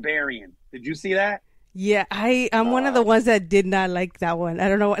out Barbarian. Did you see that? Yeah, I'm one of the ones that did not like that one. I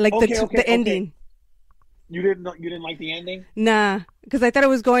don't know, like the ending. You didn't like the ending? Nah, because I thought it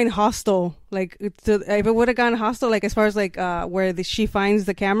was going hostile. Like, if it would have gone hostile, like as far as like where she finds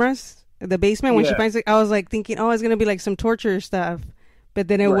the cameras, the basement when she finds it, I was like thinking, oh, it's gonna be like some torture stuff. But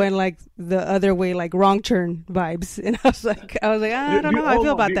then it went like the other way, like Wrong Turn vibes, and I was like, I don't know how I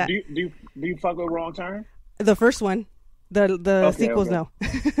feel about that. Do you fuck with Wrong Turn? The first one, the sequels, no.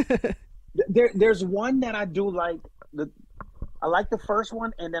 There's one that I do like. I like the first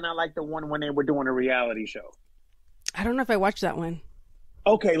one, and then I like the one when they were doing a reality show. I don't know if I watched that one.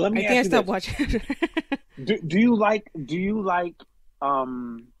 Okay, let me. I think I stopped watching. do you like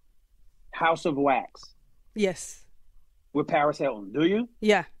House of Wax? Yes. With Paris Hilton, do you?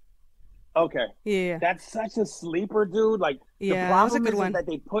 Yeah. Okay. Yeah. That's such a sleeper, dude. Like, yeah, the problem that was a good is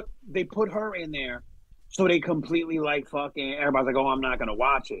that they put her in there, so they completely like fucking. Everybody's like, oh, I'm not gonna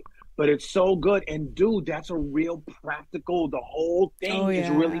watch it, but it's so good. And dude, that's a real practical. The whole thing is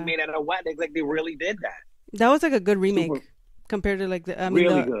really made out of wax. Like they really did that. That was like a good remake. Compared to like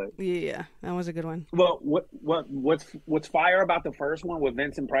really good. Yeah, that was a good one. Well, what's fire about the first one with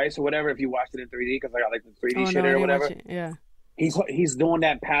Vincent Price or whatever? If you watched it in 3D, because I got like the 3D shit or whatever. Yeah, he's doing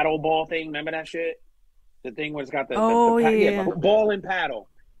that paddle ball thing. Remember that shit? The thing where it's got the ball and paddle,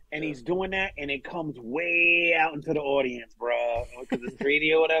 and he's doing that, and it comes way out into the audience, bro. Because it's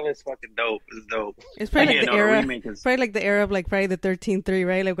 3D or whatever. It's fucking dope. It's dope. It's probably like the era. Probably like the era of like Friday the 13th 3,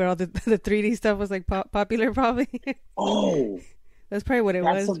 right? Like where all the 3D stuff was like popular, probably. Oh, that's probably what it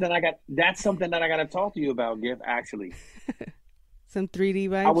was. That's something that I got to talk to you about, Giff. Actually, some 3D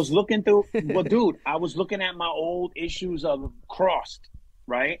vibes. I was looking through. Well, dude, I was looking at my old issues of Crossed,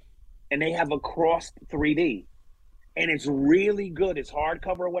 right? And they have a Crossed 3D. And it's really good. It's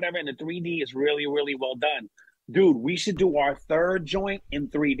hardcover or whatever, and the 3D is really, really well done. Dude, we should do our third joint in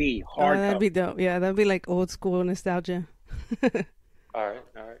 3D. Hardcover. Oh, that'd be dope. Yeah, that'd be like old school nostalgia. All right.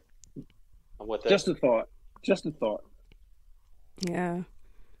 I'm with that. Just a thought. Yeah.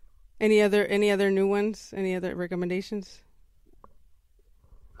 Any other new ones? Any other recommendations?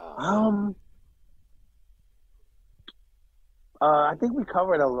 I think we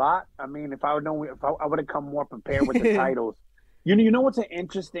covered a lot. I mean, if I would have come more prepared with the titles. You know what's an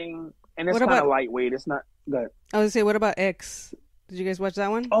interesting, and it's kind of lightweight. It's not good. I was gonna say, what about X? Did you guys watch that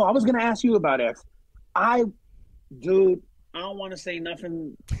one? Oh, I was gonna ask you about X. Dude, I don't want to say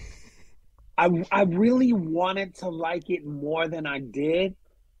nothing. I really wanted to like it more than I did.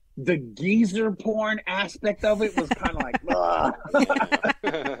 The geezer porn aspect of it was kind of like,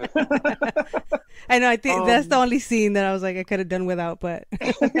 I know. I think that's the only scene that I was like, I could have done without, but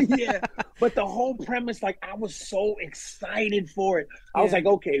yeah. But the whole premise, like, I was so excited for it. I was like,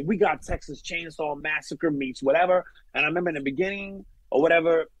 okay, we got Texas Chainsaw Massacre meets whatever. And I remember in the beginning or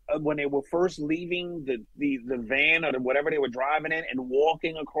whatever, when they were first leaving the van or whatever they were driving in and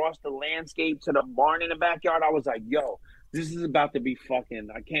walking across the landscape to the barn in the backyard, I was like, yo, this is about to be fucking,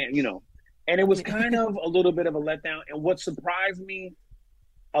 I can't, And it was kind of a little bit of a letdown. And what surprised me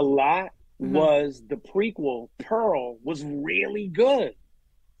a lot was the prequel, Pearl, was really good.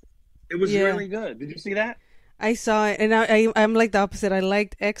 It was really good. Did you see that? I saw it, and I'm like the opposite. I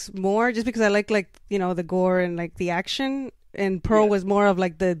liked X more just because I like the gore and like the action. And Pearl was more of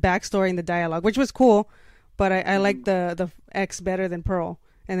like the backstory and the dialogue, which was cool. But I like the X better than Pearl.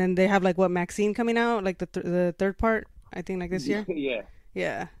 And then they have like Maxine coming out, like the third part. I think like this year.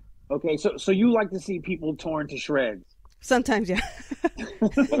 Yeah. Okay, so you like to see people torn to shreds? Sometimes, yeah.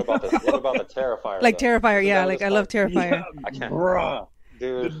 What about the Terrifier? Like Terrifier, yeah. Like I love Terrifier. Yeah, I can't, bruh.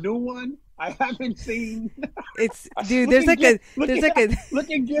 Dude. The new one I haven't seen. It's there's like a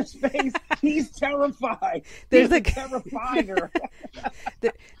look at Giff's face. He's terrified. There's like terrifier.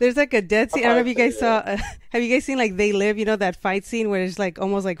 There's like a dead scene. I don't know if you guys saw. Have you guys seen like They Live? You know that fight scene where it's like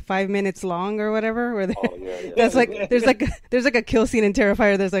almost like 5 minutes long or whatever. Where that's like there's like a kill scene in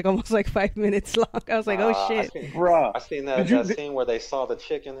Terrifier. There's like almost like 5 minutes long. I was like, oh shit, bro. I seen that scene where they saw the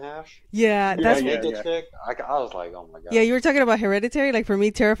chick in half. Yeah, that's the chick. I was like, oh my god. Yeah, you were talking about Hereditary. Like for me,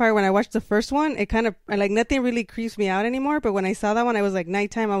 Terrifier. When I watched the first one, it kind of like nothing really creeps me out anymore. But when I saw that one, I was like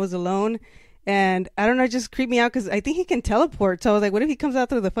nighttime. I was alone. And I don't know, it just creeped me out because I think he can teleport. So I was like, what if he comes out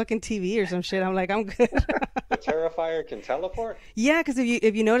through the fucking TV or some shit? I'm like, I'm good. The Terrifier can teleport? Yeah, because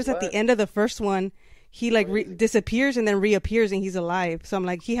if you notice at the end of the first one, he like disappears and then reappears and he's alive. So I'm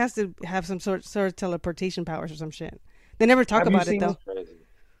like, he has to have some sort of teleportation powers or some shit. They never talk about it though.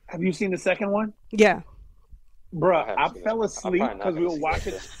 Have you seen the second one? Yeah. Bruh, I fell asleep because we were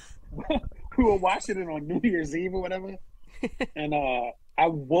watching it. We were watching it on New Year's Eve or whatever. And I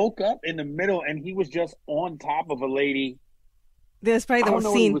woke up in the middle, and he was just on top of a lady. That's probably the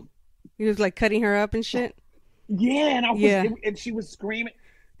whole scene. He was like cutting her up and shit. Yeah, and and she was screaming.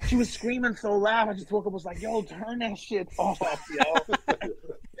 She was screaming so loud. I just woke up and was like, "Yo, turn that shit off, yo!"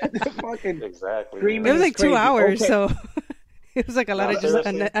 Fucking exactly. Screaming. It was like 2 hours, so it was like a lot of just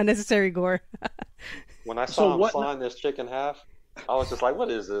unnecessary gore. When I saw him sawing this chick in half, I was just like, what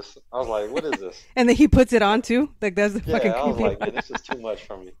is this? I was like, what is this? And then he puts it on too? Like, that's the fucking I was like, yeah, this is too much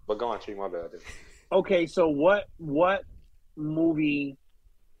for me. But go on, Chief, my bad. Okay, so what movie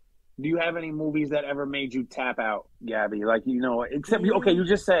Do you have any movies that ever made you tap out, Gabby? Like, except you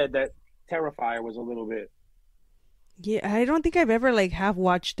just said that Terrifier was a little bit. Yeah, I don't think I've ever like half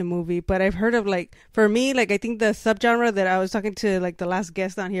watched a movie, but I've heard of like, for me, like I think the subgenre that I was talking to like the last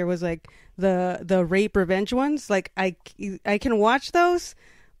guest on here was like the rape revenge ones. Like I can watch those,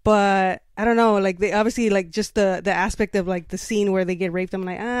 but I don't know, like they obviously like just the aspect of like the scene where they get raped. I'm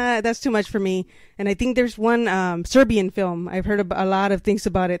like, that's too much for me. And I think there's one Serbian film. I've heard a lot of things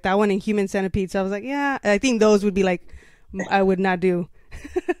about it. That one and Human Centipede. So I was like, yeah, I think those would be like I would not do.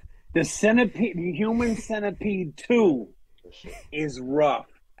 The Human Centipede 2 is rough.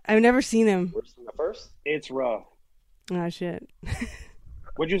 I've never seen him. Worse than the first? It's rough. Oh, shit.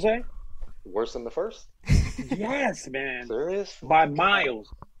 What'd you say? Worse than the first? Yes, man. Serious? By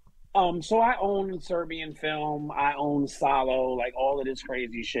miles. So I own Serbian film. I own Salo, like all of this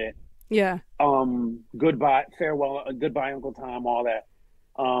crazy shit. Yeah. Goodbye, Farewell, Goodbye Uncle Tom, all that.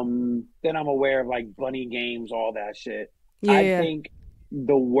 Then I'm aware of like Bunny Games, all that shit. Yeah, I think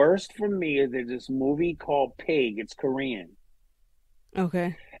the worst for me is there's this movie called Pig. It's Korean.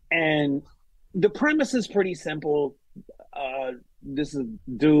 Okay. And the premise is pretty simple. This is a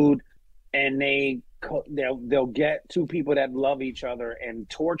dude, and they'll get two people that love each other and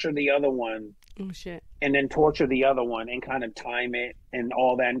torture the other one. Oh shit. And then torture the other one and kind of time it and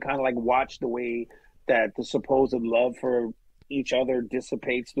all that, and kind of like watch the way that the supposed love for each other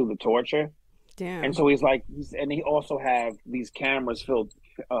dissipates through the torture. Damn. And so and he also have these cameras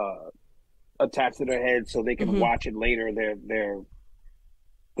attached to their heads so they can watch it later, their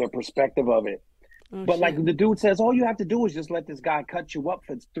perspective of it. Oh, but shit. like the dude says, all you have to do is just let this guy cut you up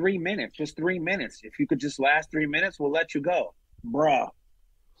for 3 minutes, just 3 minutes. If you could just last 3 minutes, we'll let you go, bruh.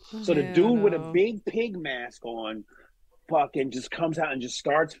 So the dude with a big pig mask on fucking just comes out and just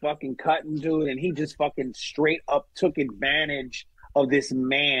starts fucking cutting, dude, and he just fucking straight up took advantage of this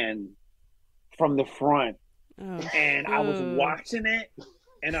man from the front. And I was watching it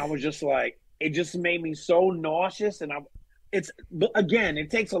and I was just like, it just made me so nauseous. And again, it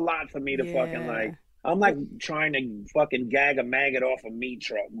takes a lot for me to fucking like, I'm like trying to fucking gag a maggot off a meat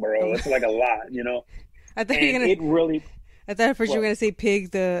truck, bro. It's like a lot, I thought you were gonna. I thought at first you were gonna say Pig,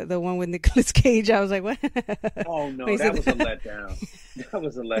 the one with Nicolas Cage. I was like, what? Oh no, that was a letdown. That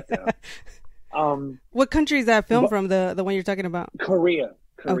was a letdown. What country is that film from? The one you're talking about? Korea.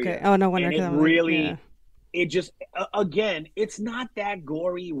 Okay. Oh no wonder. And it really, it just again, it's not that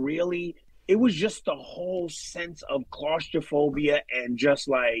gory, really. It was just the whole sense of claustrophobia and just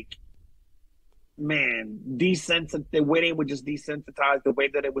like, man, the way they would just desensitize the way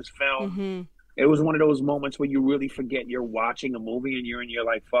that it was filmed. Mm-hmm. It was one of those moments where you really forget you're watching a movie and you're in your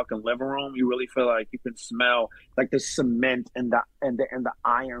like fucking living room. You really feel like you can smell like the cement and the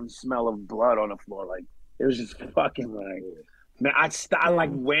iron smell of blood on the floor. Like it was just fucking like, man, I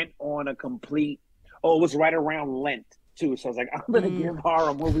like went on a complete. Oh, it was right around Lent too, so I was like, I'm gonna give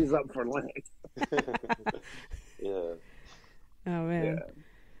horror movies up for Lent. Yeah. Oh man.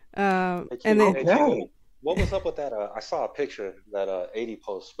 Yeah. And then what was up with that? I saw a picture that 80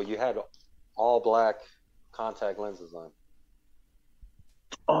 post, but you had all black contact lenses on.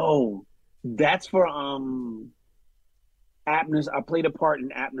 Oh, that's for I played a part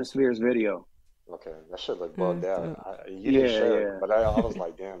in Atmosphere's video. Okay, that should look bugged out. You didn't share it, but I was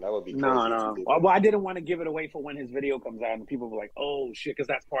like, damn, that would be crazy. No. Well, I didn't want to give it away for when his video comes out, and people were like, "Oh shit," because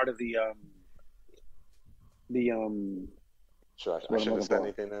that's part of the. Sure, I shouldn't have said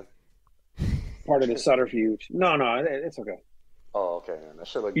anything then. Part of the subterfuge. No, it's okay. Oh, okay. That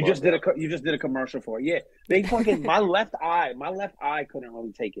should look. You just did a commercial for it. Yeah, they fucking my left eye couldn't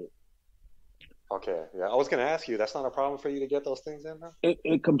really take it. Okay, yeah. I was gonna ask you. That's not a problem for you to get those things in, though.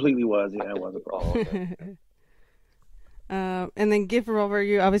 It completely was. Yeah, it was a problem. Oh, okay. And then Gift Revolver,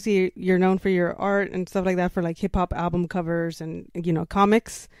 you're known for your art and stuff like that, for like hip hop album covers and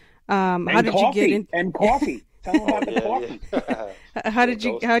comics. How did you get in? And coffee? Tell them about the coffee. Yeah. How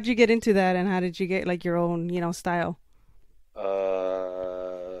did you get into that, and how did you get like your own style?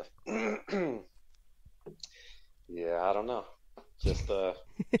 Yeah, I don't know. Just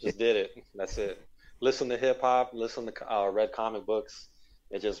did it. That's it. Listen to hip hop. Listen to read comic books.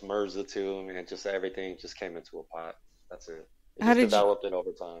 It just merged the two, and just everything just came into a pot. That's it. It developed it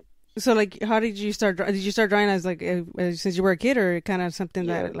over time. So, like, how did you start? Did you start drawing as like since you were a kid, or kind of something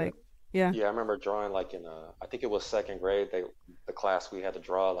that like? Yeah. Yeah, I remember drawing like in I think it was second grade. The class we had to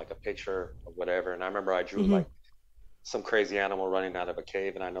draw like a picture of whatever, and I remember I drew like some crazy animal running out of a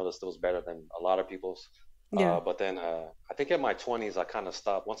cave, and I noticed it was better than a lot of people's. Yeah. But then I think in my 20s I kind of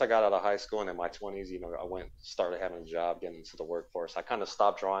stopped. Once I got out of high school and in my 20s, I started having a job, getting into the workforce. I kind of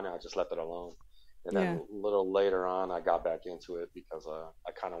stopped drawing and I just left it alone. And then a little later on, I got back into it because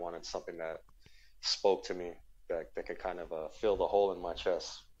I kind of wanted something that spoke to me, that could kind of fill the hole in my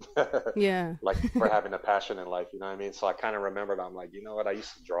chest. Yeah. Like for having a passion in life, you know what I mean? So I kind of remembered, I'm like, you know what? I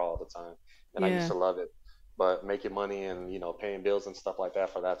used to draw all the time and I used to love it. But making money and, you know, paying bills and stuff like that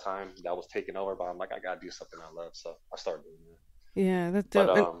for that time, that was taken over. But I'm like, I got to do something I love. So I started doing that. Yeah, that's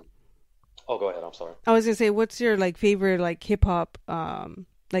dope. But, oh, go ahead. I'm sorry. I was going to say, what's your like favorite like hip hop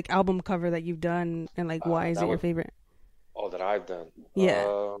like album cover that you've done, and like why is it your favorite? Oh, that I've done. Yeah.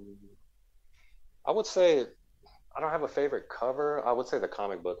 I would say I don't have a favorite cover. I would say the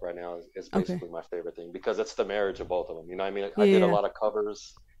comic book right now is basically my favorite thing because it's the marriage of both of them. You know what I mean? I did a lot of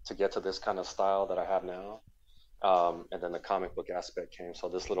covers to get to this kind of style that I have now. And then the comic book aspect came. So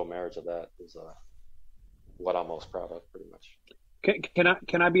this little marriage of that is what I'm most proud of, pretty much.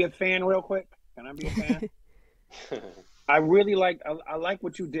 Can I be a fan real quick? Can I be a fan? I really like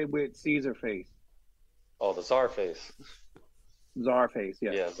what you did with Caesar Face. Oh, the Czar face. Czar face,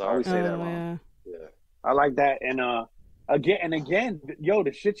 yeah. Yeah, Czar. I always say that wrong. Yeah. I like that, and again, yo,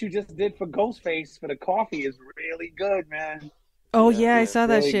 the shit you just did for Ghostface for the coffee is really good, man. Oh yeah, I saw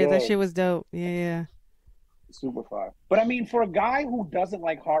that really shit. Good. That shit was dope. Yeah. Super fire. But I mean, for a guy who doesn't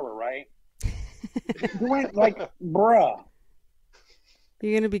like horror, right? You went like, bruh.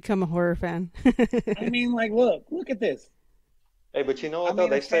 You're gonna become a horror fan. I mean, like, look at this. Hey, but you know what though?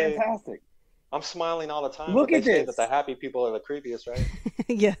 They say fantastic. I'm smiling all the time. Look at this. Say that the happy people are the creepiest, right?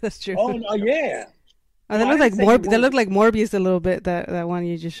 Yeah, that's true. Oh no, yeah. Oh, they look like they look like Morbius a little bit. That one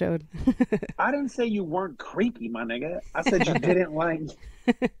you just showed. I didn't say you weren't creepy, my nigga. I said you didn't like.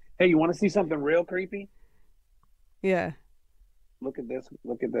 Hey, you want to see something real creepy? Yeah. Look at this.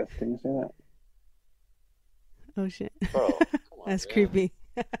 Look at this. Can you see that? Oh shit. Bro, come on, that's creepy.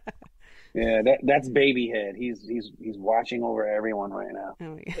 Yeah, that's baby head. He's watching over everyone right now.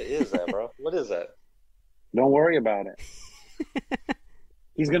 Oh, yeah. What is that, bro? What is that? Don't worry about it.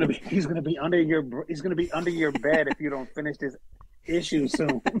 He's gonna be under your bed if you don't finish this issue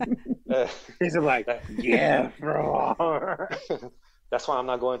soon. He's like, yeah, bro. That's why I'm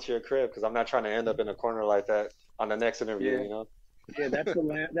not going to your crib, because I'm not trying to end up in a corner like that on the next interview. Yeah. You know. Yeah,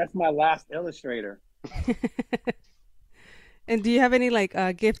 that's my last illustrator. And do you have any like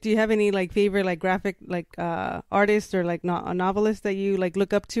gift? Do you have any like favorite like graphic like artists or like a novelist that you like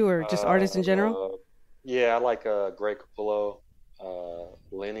look up to, or just artists in general? Yeah, I like Greg Capullo,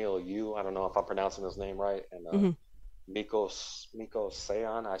 Lineal U. I don't know if I'm pronouncing his name right, and Miko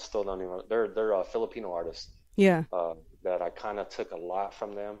Sayon. I still don't even. They're a Filipino artist. Yeah. That I kind of took a lot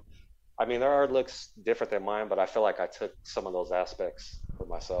from them. I mean, their art looks different than mine, but I feel like I took some of those aspects for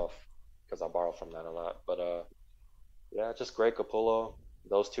myself because I borrowed from that a lot. But yeah, just Greg Capullo,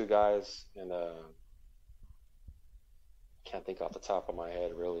 those two guys, and can't think off the top of my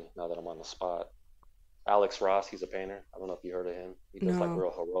head really now that I'm on the spot. Alex Ross, he's a painter. I don't know if you heard of him. He does like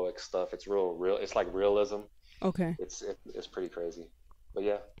real heroic stuff. It's real. It's like realism. Okay. It's pretty crazy. But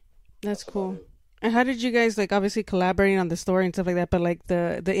yeah. That's cool. And how did you guys like obviously collaborating on the story and stuff like that? But like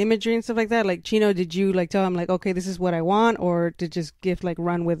the imagery and stuff like that. Like Chino, did you like tell him like, okay, this is what I want, or did just Gift like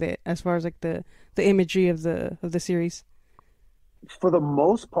run with it as far as like the imagery of the series? For the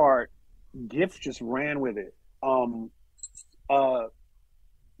most part, Gift just ran with it.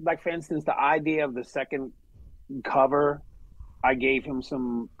 Like for instance, the idea of the second cover, I gave him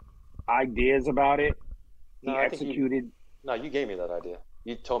some ideas about it. He executed. You gave me that idea.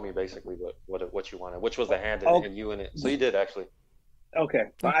 You told me basically what you wanted, which was the hand and you in it. So you did actually. Okay,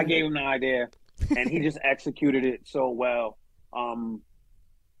 but I gave him the idea, and he just executed it so well.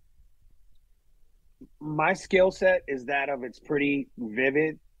 My skill set is that of it's pretty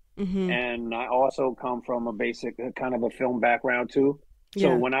vivid, and I also come from a basic kind of a film background too.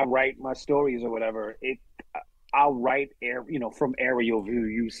 So when I write my stories or whatever, I'll write from aerial view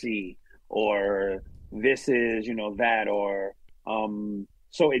you see, or this is that, or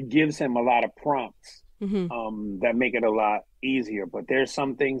so it gives him a lot of prompts that make it a lot easier. But there's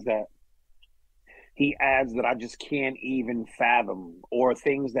some things that he adds that I just can't even fathom, or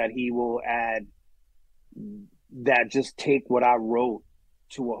things that he will add that just take what I wrote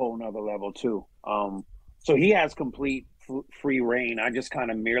to a whole nother level too. So he has complete free reign. I just kind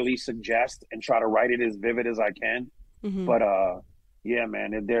of merely suggest and try to write it as vivid as I can. But yeah,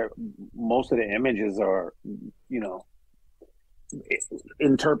 man, most of the images are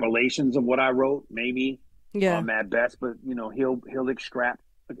interpolations of what I wrote, maybe at best. But he'll extract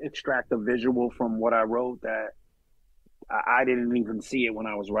the visual from what I wrote that I didn't even see it when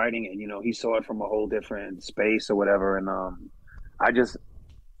I was writing it. He saw it from a whole different space or whatever. And I just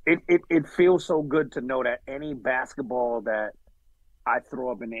it feels so good to know that any basketball that I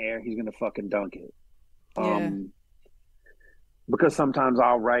throw up in the air, he's gonna fucking dunk it. Because sometimes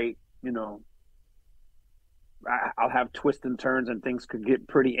I'll write, you know, I'll have twists and turns and things could get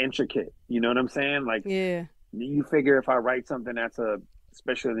pretty intricate. You know what I'm saying? Like, you figure if I write something that's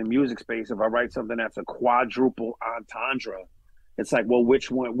especially in the music space, if I write something that's a quadruple entendre, it's like, well,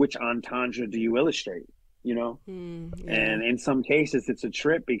 which entendre do you illustrate? You know? And in some cases, it's a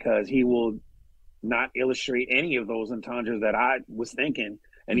trip because he will not illustrate any of those entendres that I was thinking.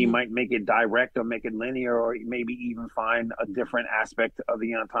 And he might make it direct or make it linear, or maybe even find a different aspect of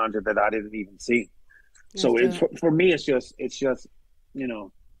the entendre that I didn't even see. So for me, it's just, you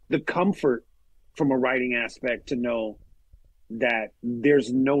know, the comfort from a writing aspect to know that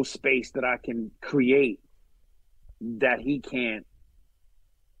there's no space that I can create that he can't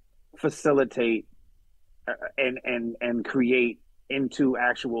facilitate and create into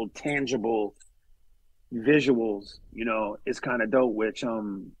actual tangible visuals, you know, is kind of dope. Which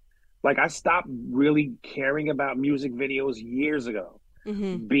like, I stopped really caring about music videos years ago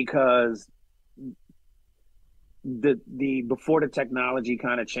because the before the technology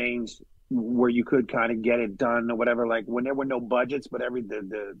kind of changed, where you could kind of get it done or whatever, like when there were no budgets, but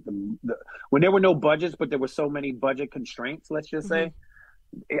when there were no budgets, but there were so many budget constraints, let's just say,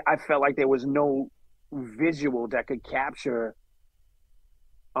 I felt like there was no visual that could capture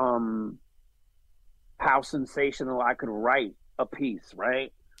how sensational I could write a piece,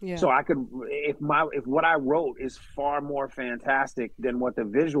 right? Yeah. So I could, if what I wrote is far more fantastic than what the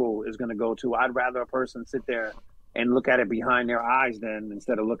visual is going to go to, I'd rather a person sit there and look at it behind their eyes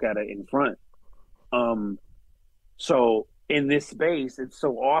instead of look at it in front. So in this space, it's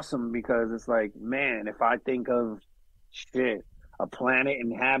so awesome because it's like, man, if I think of a planet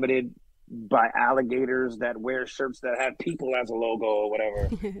inhabited by alligators that wear shirts that have people as a logo or whatever,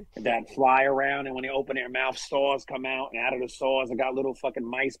 that fly around, and when they open their mouth, saws come out, and out of the saws, I got little fucking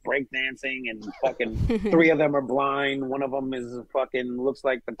mice breakdancing, and fucking 3 of them are blind. One of them is fucking looks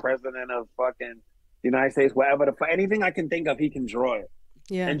like the president of fucking the United States, whatever. Anything I can think of, he can draw it.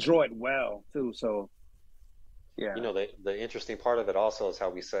 Yeah, and draw it well too. So, yeah. You know, the interesting part of it also is how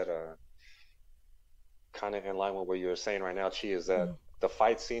we said, kind of in line with what you were saying right now, Chi, is that the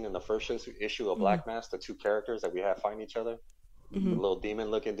fight scene in the first issue of Black Mass, the 2 characters that we have fighting each other, the little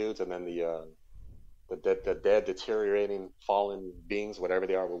demon-looking dudes, and then the dead, deteriorating, fallen beings, whatever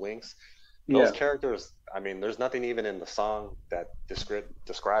they are with wings. Those characters, I mean, there's nothing even in the song that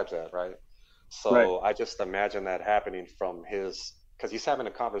describes that, right? So I just imagine that happening from because he's having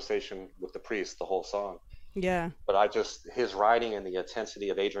a conversation with the priest the whole song. Yeah. But his writing and the intensity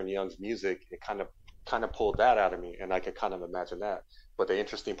of Adrian Young's music, it kind of pulled that out of me, and I could kind of imagine that. But the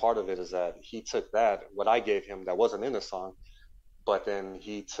interesting part of it is that he took what I gave him that wasn't in the song, but then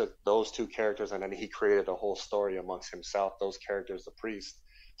he took those 2 characters and then he created a whole story amongst himself, those characters, the priest.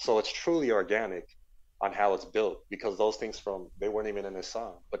 So it's truly organic on how it's built, because those things they weren't even in his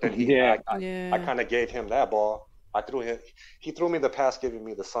song. But then I kind of gave him that ball. He threw me the pass giving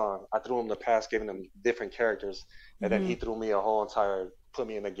me the song. I threw him the pass giving him different characters. And then he threw me put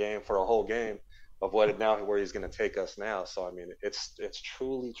me in the game for a whole game of where he's going to take us now. So, I mean, it's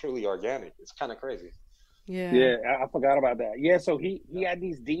truly, truly organic. It's kind of crazy. Yeah. Yeah, I forgot about that. Yeah, so he had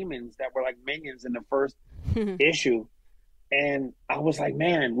these demons that were like minions in the first issue. And I was like,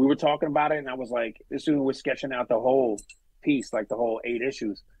 man, we were talking about it, and I was like, this dude was sketching out the whole piece, like the whole 8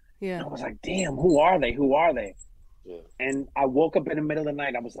 issues. Yeah. And I was like, damn, who are they? Yeah. And I woke up in the middle of the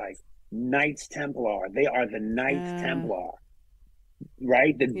night. I was like, Knights Templar. They are the Knights Templar.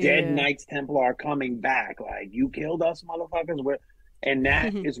 Right? The dead Knights Templar are coming back. Like, you killed us, motherfuckers. And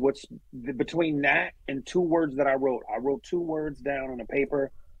that is what's between that and 2 words that I wrote. I wrote 2 words down on a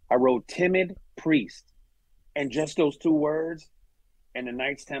paper. I wrote timid priest. And just those 2 words, and the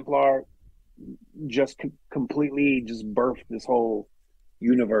Knights Templar just completely just birthed this whole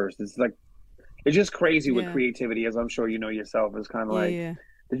universe. It's like, it's just crazy with creativity, as I'm sure you know yourself. It's kind of like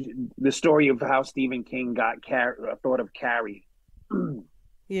the story of how Stephen King got thought of Carrie.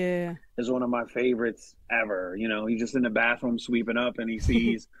 Is one of my favorites ever. You know, he's just in the bathroom sweeping up, and he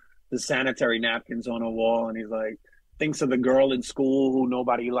sees the sanitary napkins on a wall, and he's like, thinks of the girl in school who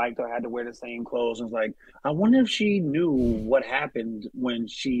nobody liked or had to wear the same clothes, and was like, I wonder if she knew what happened when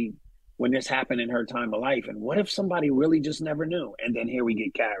this happened in her time of life, and what if somebody really just never knew? And then here we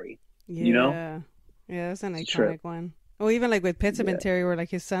get Carrie. You know? Yeah, that's an iconic one. Oh, even like with Pet Sematary, where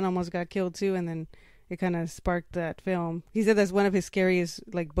like his son almost got killed too, and then it kind of sparked that film. He said that's one of his scariest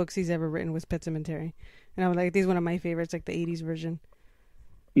like books he's ever written, was Pet Sematary. And I was like, this is one of my favorites, like the 80s version.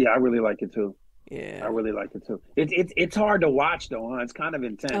 Yeah, I really like it too. Yeah, I really like it too. It's hard to watch though, huh? It's kind of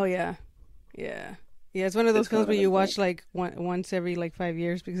intense. Oh yeah, yeah. Yeah, it's one of those films where you watch like once every like 5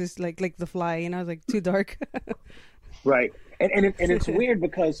 years because it's like The Fly, you know, it's like too dark. Right. And it's weird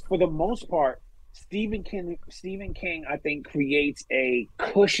because for the most part, Stephen King, I think, creates a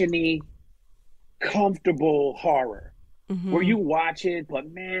cushiony, comfortable horror where you watch it,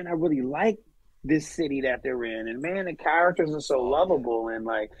 but man, I really like this city that they're in, and man, the characters are so lovable,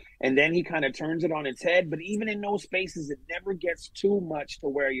 and then he kind of turns it on its head. But even in those spaces, it never gets too much to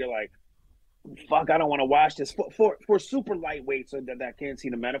where you're like, fuck, I don't want to watch this. For super lightweight, so that can't see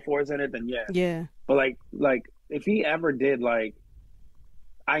the metaphors in it, then yeah. But like if he ever did like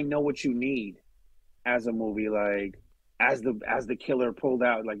I Know What You Need as a movie, like as the killer pulled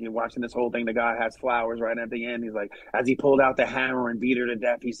out, like you're watching this whole thing, the guy has flowers right at the end. He's like, as he pulled out the hammer and beat her to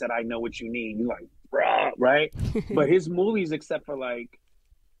death, he said, "I know what you need." You're like, bruh, right? But his movies, except for like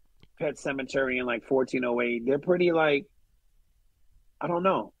Pet Sematary and like 1408, they're pretty like, I don't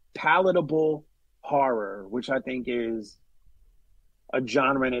know, palatable horror, which I think is a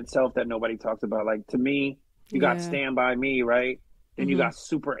genre in itself that nobody talks about. Like, to me, you got Stand By Me, right? Then you got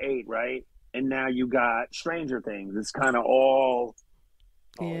Super 8, right? And now you got Stranger Things. It's kind of all...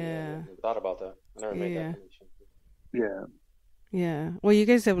 I thought about that. I never made that connection. Yeah. Well, you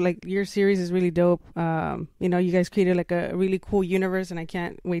guys have, like, your series is really dope. You know, you guys created, like, a really cool universe, and I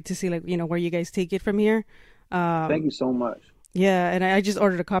can't wait to see, like, you know, where you guys take it from here. Thank you so much. Yeah, and I just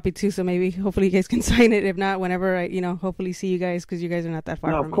ordered a copy, too, so maybe, hopefully, you guys can sign it. If not, whenever I, you know, hopefully see you guys, because you guys are not that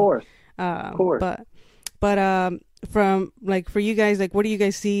far from me. Of course. But from, like, for you guys, like, where do you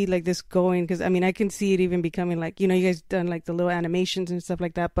guys see, like, this going? Because, I mean, I can see it even becoming, like, you know, you guys done, like, the little animations and stuff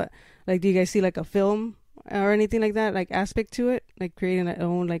like that, but, like, do you guys see, like, a film or anything like that, like, aspect to it? Like, creating their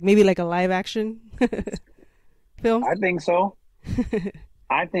own, like, maybe, like, a live-action film? I think so.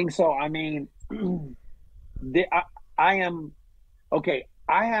 I mean, I am... Okay,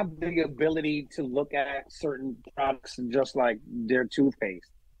 I have the ability to look at certain products just like their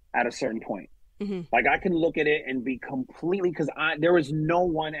toothpaste at a certain point. Like, I can look at it and be completely, because there is no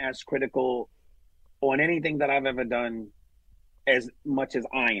one as critical on anything that I've ever done as much as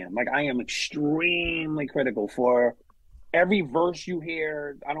I am. Like, I am extremely critical for every verse you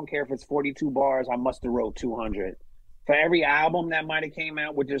hear. I don't care if it's 42 bars, I must have wrote 200. For every album that might have came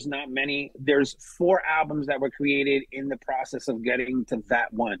out, which there's not many, there's 4 albums that were created in the process of getting to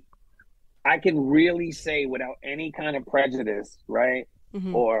that one. I can really say without any kind of prejudice, right?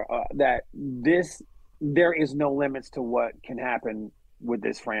 Or that there is no limits to what can happen with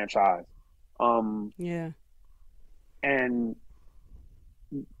this franchise. And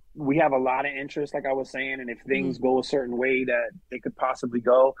we have a lot of interest, like I was saying, and if things go a certain way that they could possibly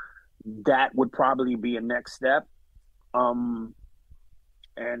go, that would probably be a next step. And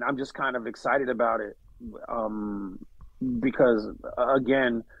I'm just kind of excited about it. Because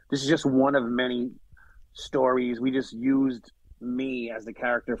again, this is just one of many stories. We just used me as the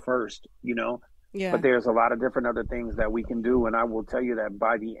character first, you know? But there's a lot of different other things that we can do. And I will tell you that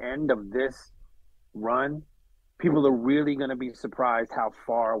by the end of this run, people are really going to be surprised how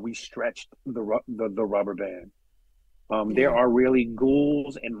far we stretched the rubber band. There are really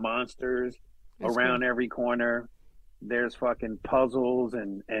ghouls and monsters around every corner. There's fucking puzzles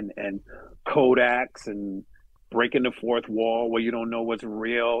and Kodaks and breaking the fourth wall where you don't know what's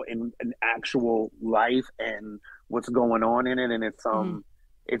real in actual life and what's going on in it. And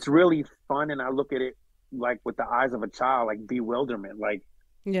it's really fun. And I look at it like with the eyes of a child, like bewilderment. Like,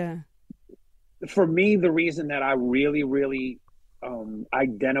 for me, the reason that I really, really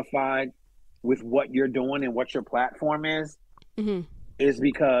identified with what you're doing and what your platform is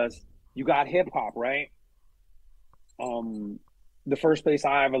because you got hip hop, right? The first place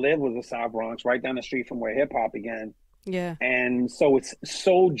I ever lived was the South Bronx, right down the street from where hip hop began. And so it's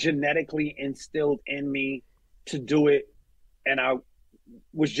so genetically instilled in me to do it. And I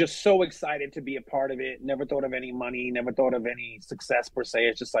was just so excited to be a part of it. Never thought of any money, never thought of any success per se.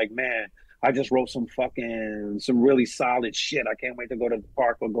 It's just like, man, I just wrote some really solid shit. I can't wait to go to the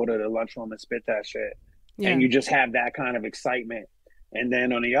park or go to the lunchroom and spit that shit. And you just have that kind of excitement. And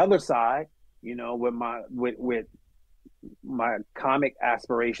then on the other side, you know, with my comic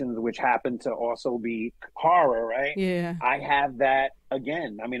aspirations, which happen to also be horror, right? I have that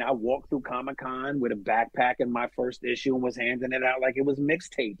again. I mean, I walked through Comic-Con with a backpack in my first issue and was handing it out like it was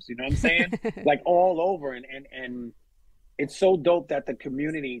mixtapes, you know what I'm saying? Like all over. And it's so dope that the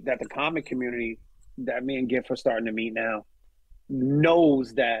comic community that me and Giff are starting to meet now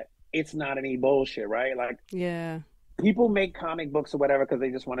knows that it's not any bullshit, right? Like, people make comic books or whatever because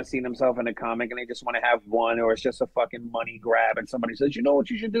they just want to see themselves in a comic and they just want to have one, or it's just a fucking money grab. And somebody says, you know what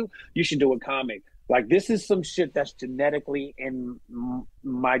you should do? You should do a comic. Like, this is some shit that's genetically in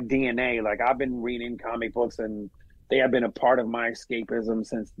my DNA. Like, I've been reading comic books and they have been a part of my escapism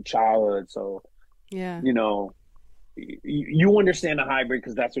since childhood. So, yeah, you know, you understand the hybrid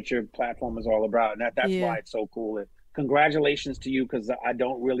because that's what your platform is all about. And that's why it's so cool. And congratulations to you, because I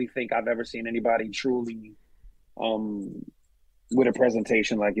don't really think I've ever seen anybody truly with a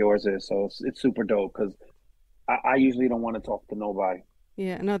presentation like yours is. So it's super dope, because I usually don't want to talk to nobody.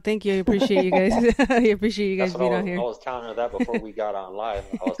 Yeah, no, thank you. I appreciate you guys. I appreciate you guys being out here. I was telling her that before we got on live.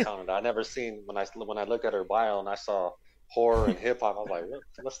 I was telling her that I never seen, when I looked at her bio and I saw horror and hip hop, I was like,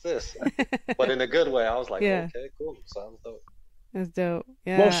 what's this? But in a good way. I was like, okay, cool. Sounds dope. That's dope.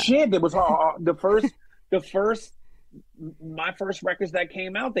 Yeah. Well, shit, it was my first records that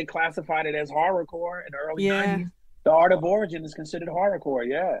came out, they classified it as horrorcore in the early 90s. The Art of Origin is considered horrorcore.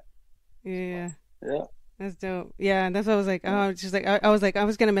 Yeah. Yeah. That's dope. Yeah, and that's what I was like. Oh, just like I was like, I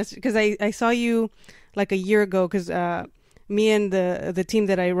was gonna message, because I saw you like a year ago, because me and the team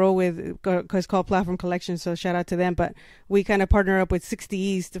that I roll with is called Platform Collection, so shout out to them. But we kind of partner up with 60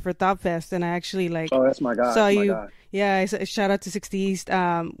 East for Thought Fest, and I actually like. Oh, that's my guy. Saw you. Yeah, shout out to 60 East.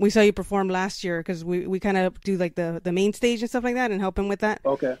 We saw you perform last year, because we kind of do like the main stage and stuff like that, and help him with that.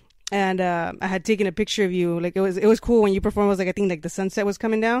 Okay. And I had taken a picture of you. Like, it was cool when you performed. It was like, I think like the sunset was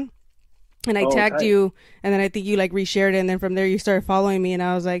coming down. And I tagged you, and then I think you like reshared it, and then from there you started following me, and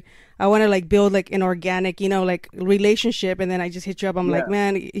I was like, I want to like build like an organic, you know, like relationship, and then I just hit you up. I'm like,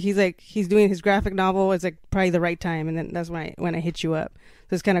 man, he's doing his graphic novel. It's like probably the right time, and then that's when I hit you up.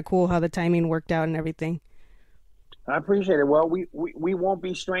 So it's kind of cool how the timing worked out and everything. I appreciate it. Well, we won't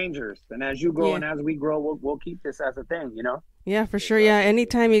be strangers, and as you grow and as we grow, we'll keep this as a thing, you know. Yeah, for sure. Yeah,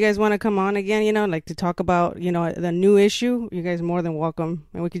 anytime you guys want to come on again, you know, like to talk about, you know, the new issue, you guys are more than welcome,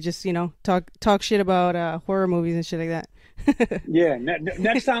 and we could just, you know, talk shit about horror movies and shit like that. Yeah,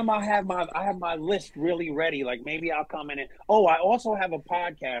 next time I have my list really ready. Like, maybe I'll come in and I also have a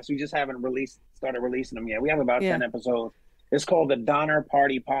podcast. We just haven't started releasing them yet. We have about 10 episodes. It's called the Donner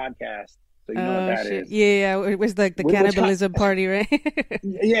Party Podcast. So you know what that is. Yeah, it was like the cannibalism party, right?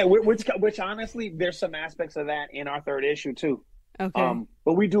 Yeah, which honestly, there's some aspects of that in our third issue too. Okay.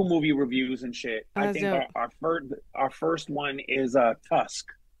 But we do movie reviews and shit. I think our first one is Tusk.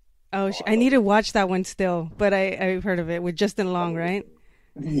 Oh, I need to watch that one still, but I've heard of it with Justin Long, right?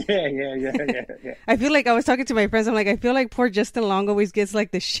 Yeah. I feel like I was talking to my friends. I'm like, I feel like poor Justin Long always gets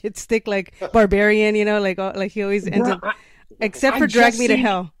like the shit stick, like Barbarian, you know, like he always ends up, except for Drag Me to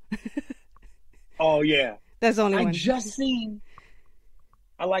Hell. Oh yeah, that's the only one.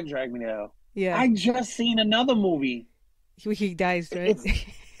 I like Drag Me to Hell. Yeah, I just seen another movie. He dies, right?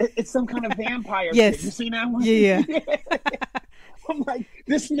 It's some kind of vampire. Yes, shit. You seen that one? Yeah. I'm like,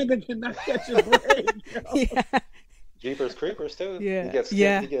 this nigga cannot catch a break. Yeah. Jeepers Creepers too. Yeah. He gets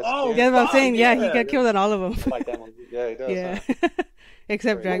skinned. That's what I'm saying. Yeah, he got killed on all of them. I like that one. Yeah, he does. Yeah.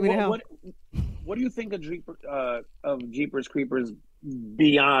 Except Drag Me to Hell. What do you think of Jeepers Creepers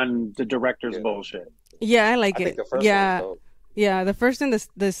beyond the director's bullshit? Yeah, I like it. Think the first one, yeah. The first and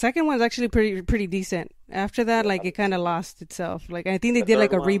the second one's actually pretty decent. After that, like it kind of lost itself. Like I think they did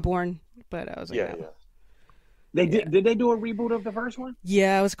like a Reborn, but I was like, yeah. They did. Did they do a reboot of the first one?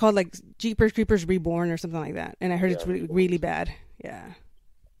 Yeah, it was called like Jeepers Creepers Reborn or something like that, and I heard it's really bad. Yeah.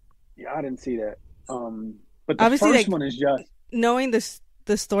 Yeah, I didn't see that. But the obviously, first one is just knowing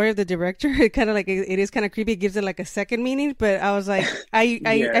the story of the director. It kind of like it is kind of creepy. It gives it like a second meaning. But I was like, I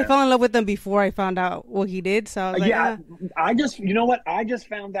fell in love with him before I found out what he did. So I was like, I just, you know what? I just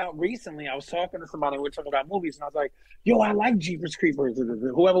found out recently. I was talking to somebody. We were talking about movies, and I was like, yo, I like Jeepers Creepers.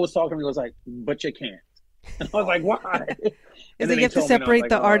 Whoever was talking to me was like, but you can't. And I was like, why? And you have to separate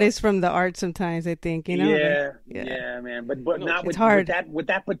the artist from the art sometimes, I think, you know? Yeah, man. But not with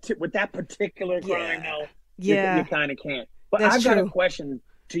that particular crime, no. Yeah. You kind of can't. But That's I've true. got a question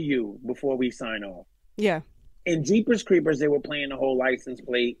to you before we sign off. Yeah. In Jeepers Creepers, they were playing the whole license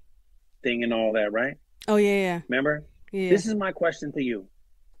plate thing and all that, right? Oh, yeah. Remember? Yeah. This is my question to you.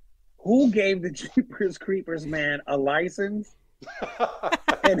 Who gave the Jeepers Creepers man a license?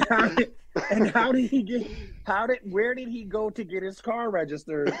 Where did he go to get his car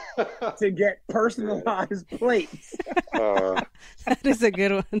registered to get personalized plates? That is a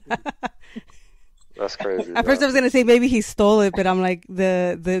good one. That's crazy. At first I was going to say maybe he stole it, but I'm like,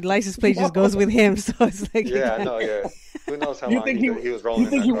 the license plate just goes with him. So it's like... Yeah. Who knows how long he was rolling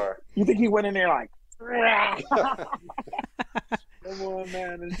in that car. You think he went in there like... Come on,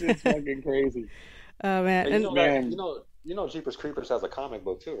 man. This shit's fucking crazy. Oh, man. You know Jeepers Creepers has a comic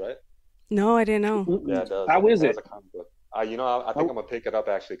book too, right? No, I didn't know. Yeah, it does. How is it? A comic book. I think I'm gonna pick it up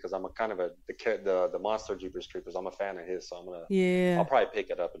actually because I'm a kind of the Monster Jeepers Creepers. I'm a fan of his, so I'll probably pick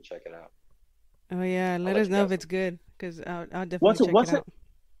it up and check it out. Oh yeah, let us know if it's good because I'll definitely check it out.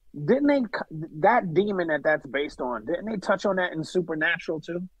 Didn't they that demon that's based on? Didn't they touch on that in Supernatural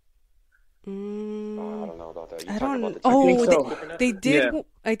too? I don't know about that. I don't. They did. Yeah.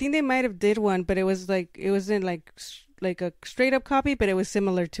 I think they might have did one, but it wasn't like a straight up copy, but it was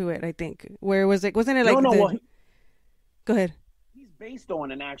similar to it. I think where it was like, wasn't it like? Go ahead. He's based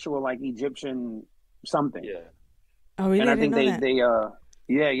on an actual like Egyptian something. Yeah. Oh really? And I think they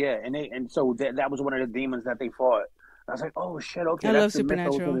so that was one of the demons that they fought. I was like, oh shit, okay. I love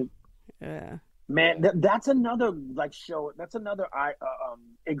Supernatural. Yeah. Man, that's another like show. That's another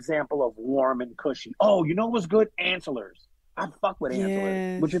example of warm and cushy. Oh, you know what's good? Antlers. I fuck with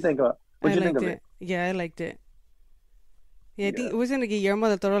Antlers. What you think of? What you think of it? Yeah, I liked it. Yeah, I think it wasn't Guillermo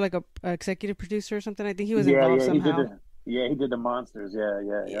del Toro like a executive producer or something. I think he was involved somehow. He did the monsters.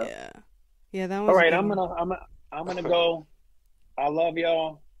 Yeah. That was all right. I'm gonna go. I love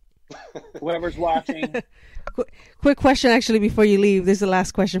y'all. Whoever's watching. Quick question, actually, before you leave. This is the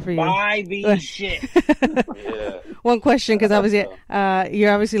last question for you. Buy the shit. One question, because obviously,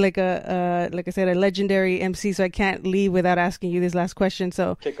 you're obviously like like I said, a legendary MC, so I can't leave without asking you this last question.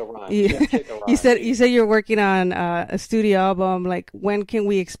 So, kick a rhyme. You said you're working on a studio album. Like, when can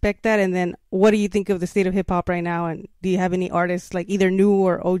we expect that? And then, what do you think of the state of hip hop right now? And do you have any artists, like either new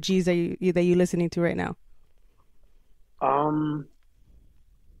or OGs, that you listening to right now?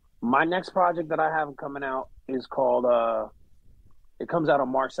 My next project that I have coming out is called it comes out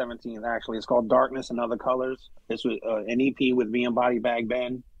on March 17th. Actually, it's called Darkness and Other Colors. It's an EP with me and Body Bag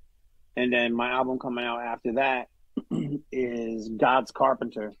Ben, and then my album coming out after that is God's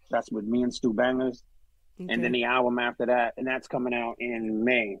Carpenter. That's with me and Stu Bangers, and then the album after that, and that's coming out in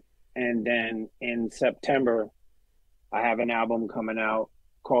May, and then in September, I have an album coming out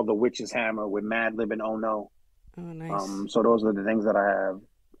called The Witch's Hammer with Madlib and Oh No. Oh, nice. So those are the things that I have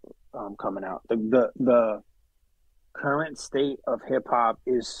coming out. The current state of hip hop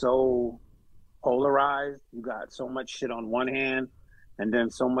is so polarized. You got so much shit on one hand and then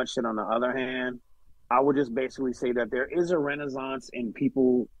so much shit on the other hand. I would just basically say that there is a renaissance in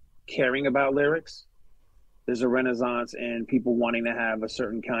people caring about lyrics. There's a renaissance in people wanting to have a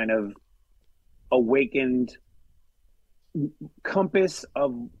certain kind of awakened compass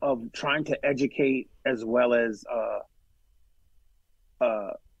of trying to educate as well as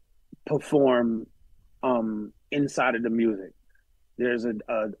perform inside of the music. There's an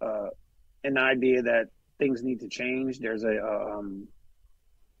idea that things need to change. There's a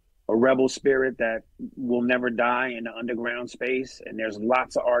rebel spirit that will never die in the underground space, and there's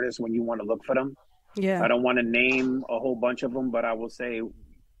lots of artists when you want to look for them. Yeah, I don't want to name a whole bunch of them, but I will say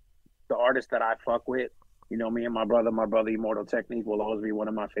the artists that I fuck with. You know, me and my brother Immortal Technique will always be one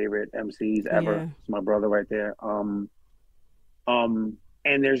of my favorite MCs ever. Yeah. It's my brother right there.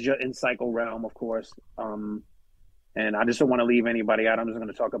 And there's just in Psycho Realm, of course. And I just don't want to leave anybody out. I'm just going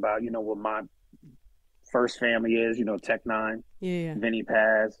to talk about, what my first family is, Tech Nine, Vinny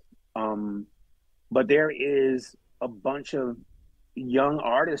Paz. But there is a bunch of young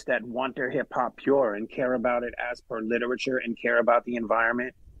artists that want their hip hop pure and care about it as per literature and care about the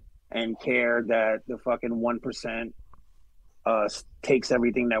environment and care that the fucking 1% takes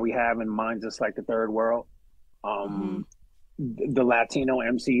everything that we have and minds us like the third world. The Latino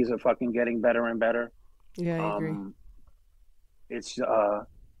MCs are fucking getting better and better. Yeah, I agree. It's so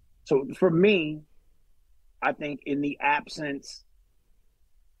for me, I think in the absence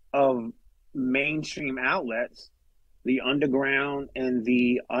of mainstream outlets, the underground and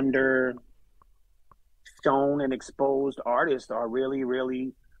the undershown and exposed artists are really,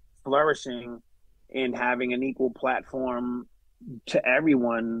 really flourishing in having an equal platform to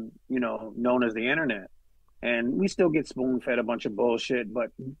everyone, known as the internet. And we still get spoon-fed a bunch of bullshit, but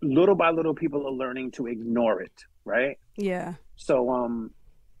little by little, people are learning to ignore it, right? Yeah. So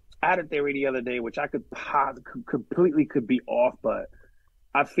I had a theory the other day, which I could completely be off, but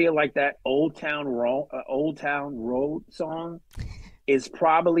I feel like that Old Town Road song is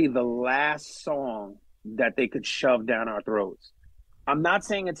probably the last song that they could shove down our throats. I'm not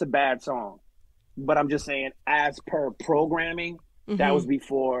saying it's a bad song, but I'm just saying as per programming, that was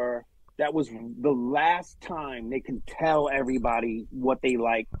before... That was the last time they can tell everybody what they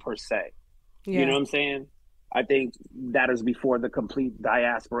like per se. Yeah. You know what I'm saying? I think that is before the complete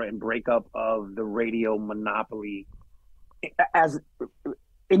diaspora and breakup of the radio monopoly as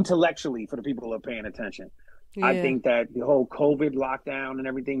intellectually for the people who are paying attention. Yeah. I think that the whole COVID lockdown and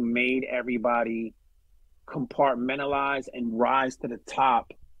everything made everybody compartmentalize and rise to the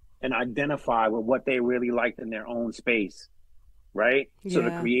top and identify with what they really liked in their own space, right? Yeah. So the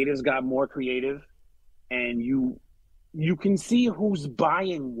creatives got more creative, and you can see who's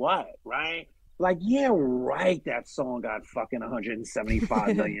buying what, right? Like, yeah, right, that song got fucking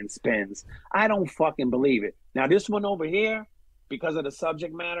 175 million spins. I don't fucking believe it. Now, this one over here, because of the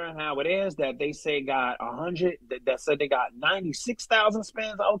subject matter and how it is, that they say got 100, that said they got 96,000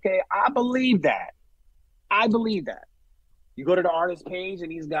 spins. Okay, I believe that. You go to the artist page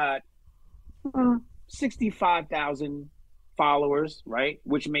and he's got 65,000 followers, right?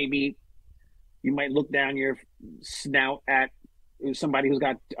 Which maybe you might look down your snout at somebody who's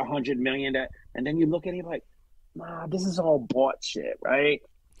got 100 million, and then you look at it like, nah, this is all bought shit, right?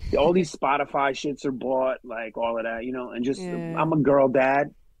 All these Spotify shits are bought, like all of that, and just, I'm a girl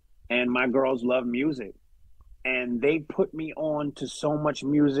dad, and my girls love music, and they put me on to so much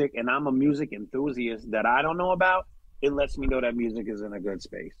music, and I'm a music enthusiast that I don't know about. It lets me know that music is in a good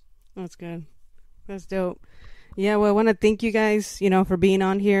space. That's good. That's dope. Yeah, well, I want to thank you guys, for being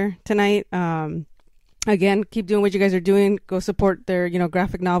on here tonight. Again, keep doing what you guys are doing. Go support their,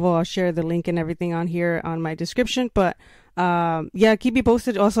 graphic novel. I'll share the link and everything on here on my description. But keep me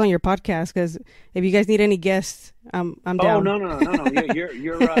posted also on your podcast, because if you guys need any guests, I'm down. Oh no.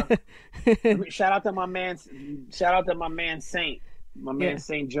 You're shout out to my man Saint. My man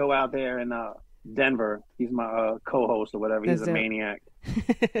Saint Joe out there in Denver. He's my co-host or whatever. He's a maniac.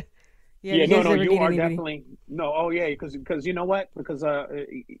 You are definitely no. Oh yeah, because you know what? Because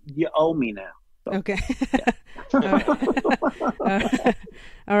you owe me now. So, okay. Yeah.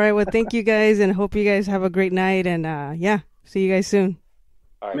 All right. Well, thank you guys, and hope you guys have a great night. And see you guys soon.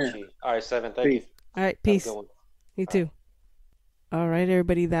 All right, Seven. Thank you. All right, peace. You too. All right,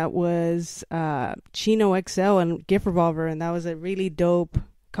 everybody. That was Chino XL and Gift Revolver, and that was a really dope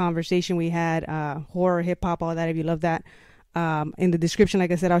conversation we had. Horror, hip hop, all that. If you love that, in the description,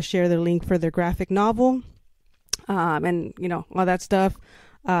 like I said, I'll share the link for their graphic novel, and all that stuff.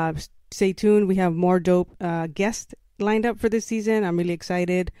 Stay tuned. We have more dope guests lined up for this season. I'm really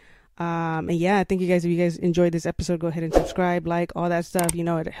excited. And I think if you guys enjoyed this episode, go ahead and subscribe, like, all that stuff.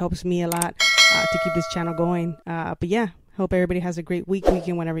 It helps me a lot to keep this channel going. Hope everybody has a great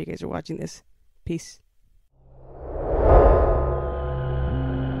weekend whenever you guys are watching this. Peace.